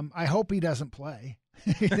 I hope he doesn't play.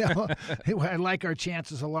 I like our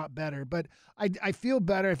chances a lot better. But I feel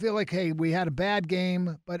better. I feel like, hey, we had a bad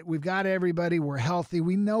game, but we've got everybody. We're healthy.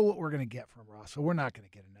 We know what we're going to get from Russell. We're not going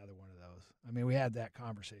to get another one of those. I mean, we had that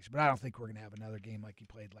conversation, but I don't think we're going to have another game like he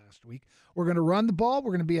played last week. We're going to run the ball.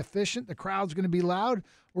 We're going to be efficient. The crowd's going to be loud.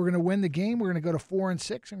 We're going to win the game. We're going to go to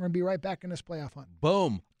 4-6, and we're going to be right back in this playoff hunt.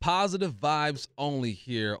 Boom. Positive vibes only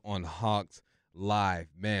here on Hawks Live.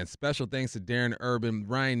 Man, special thanks to Darren Urban,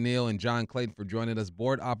 Ryan Neal, and John Clayton for joining us.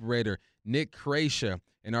 Board operator Nick Krasha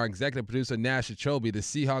and our executive producer Nash Achobe. The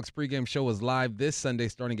Seahawks pregame show is live this Sunday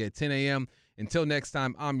starting at 10 a.m. Until next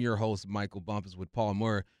time, I'm your host, Michael Bumpus with Paul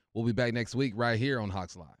Moore. We'll be back next week right here on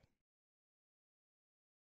Hawks Live.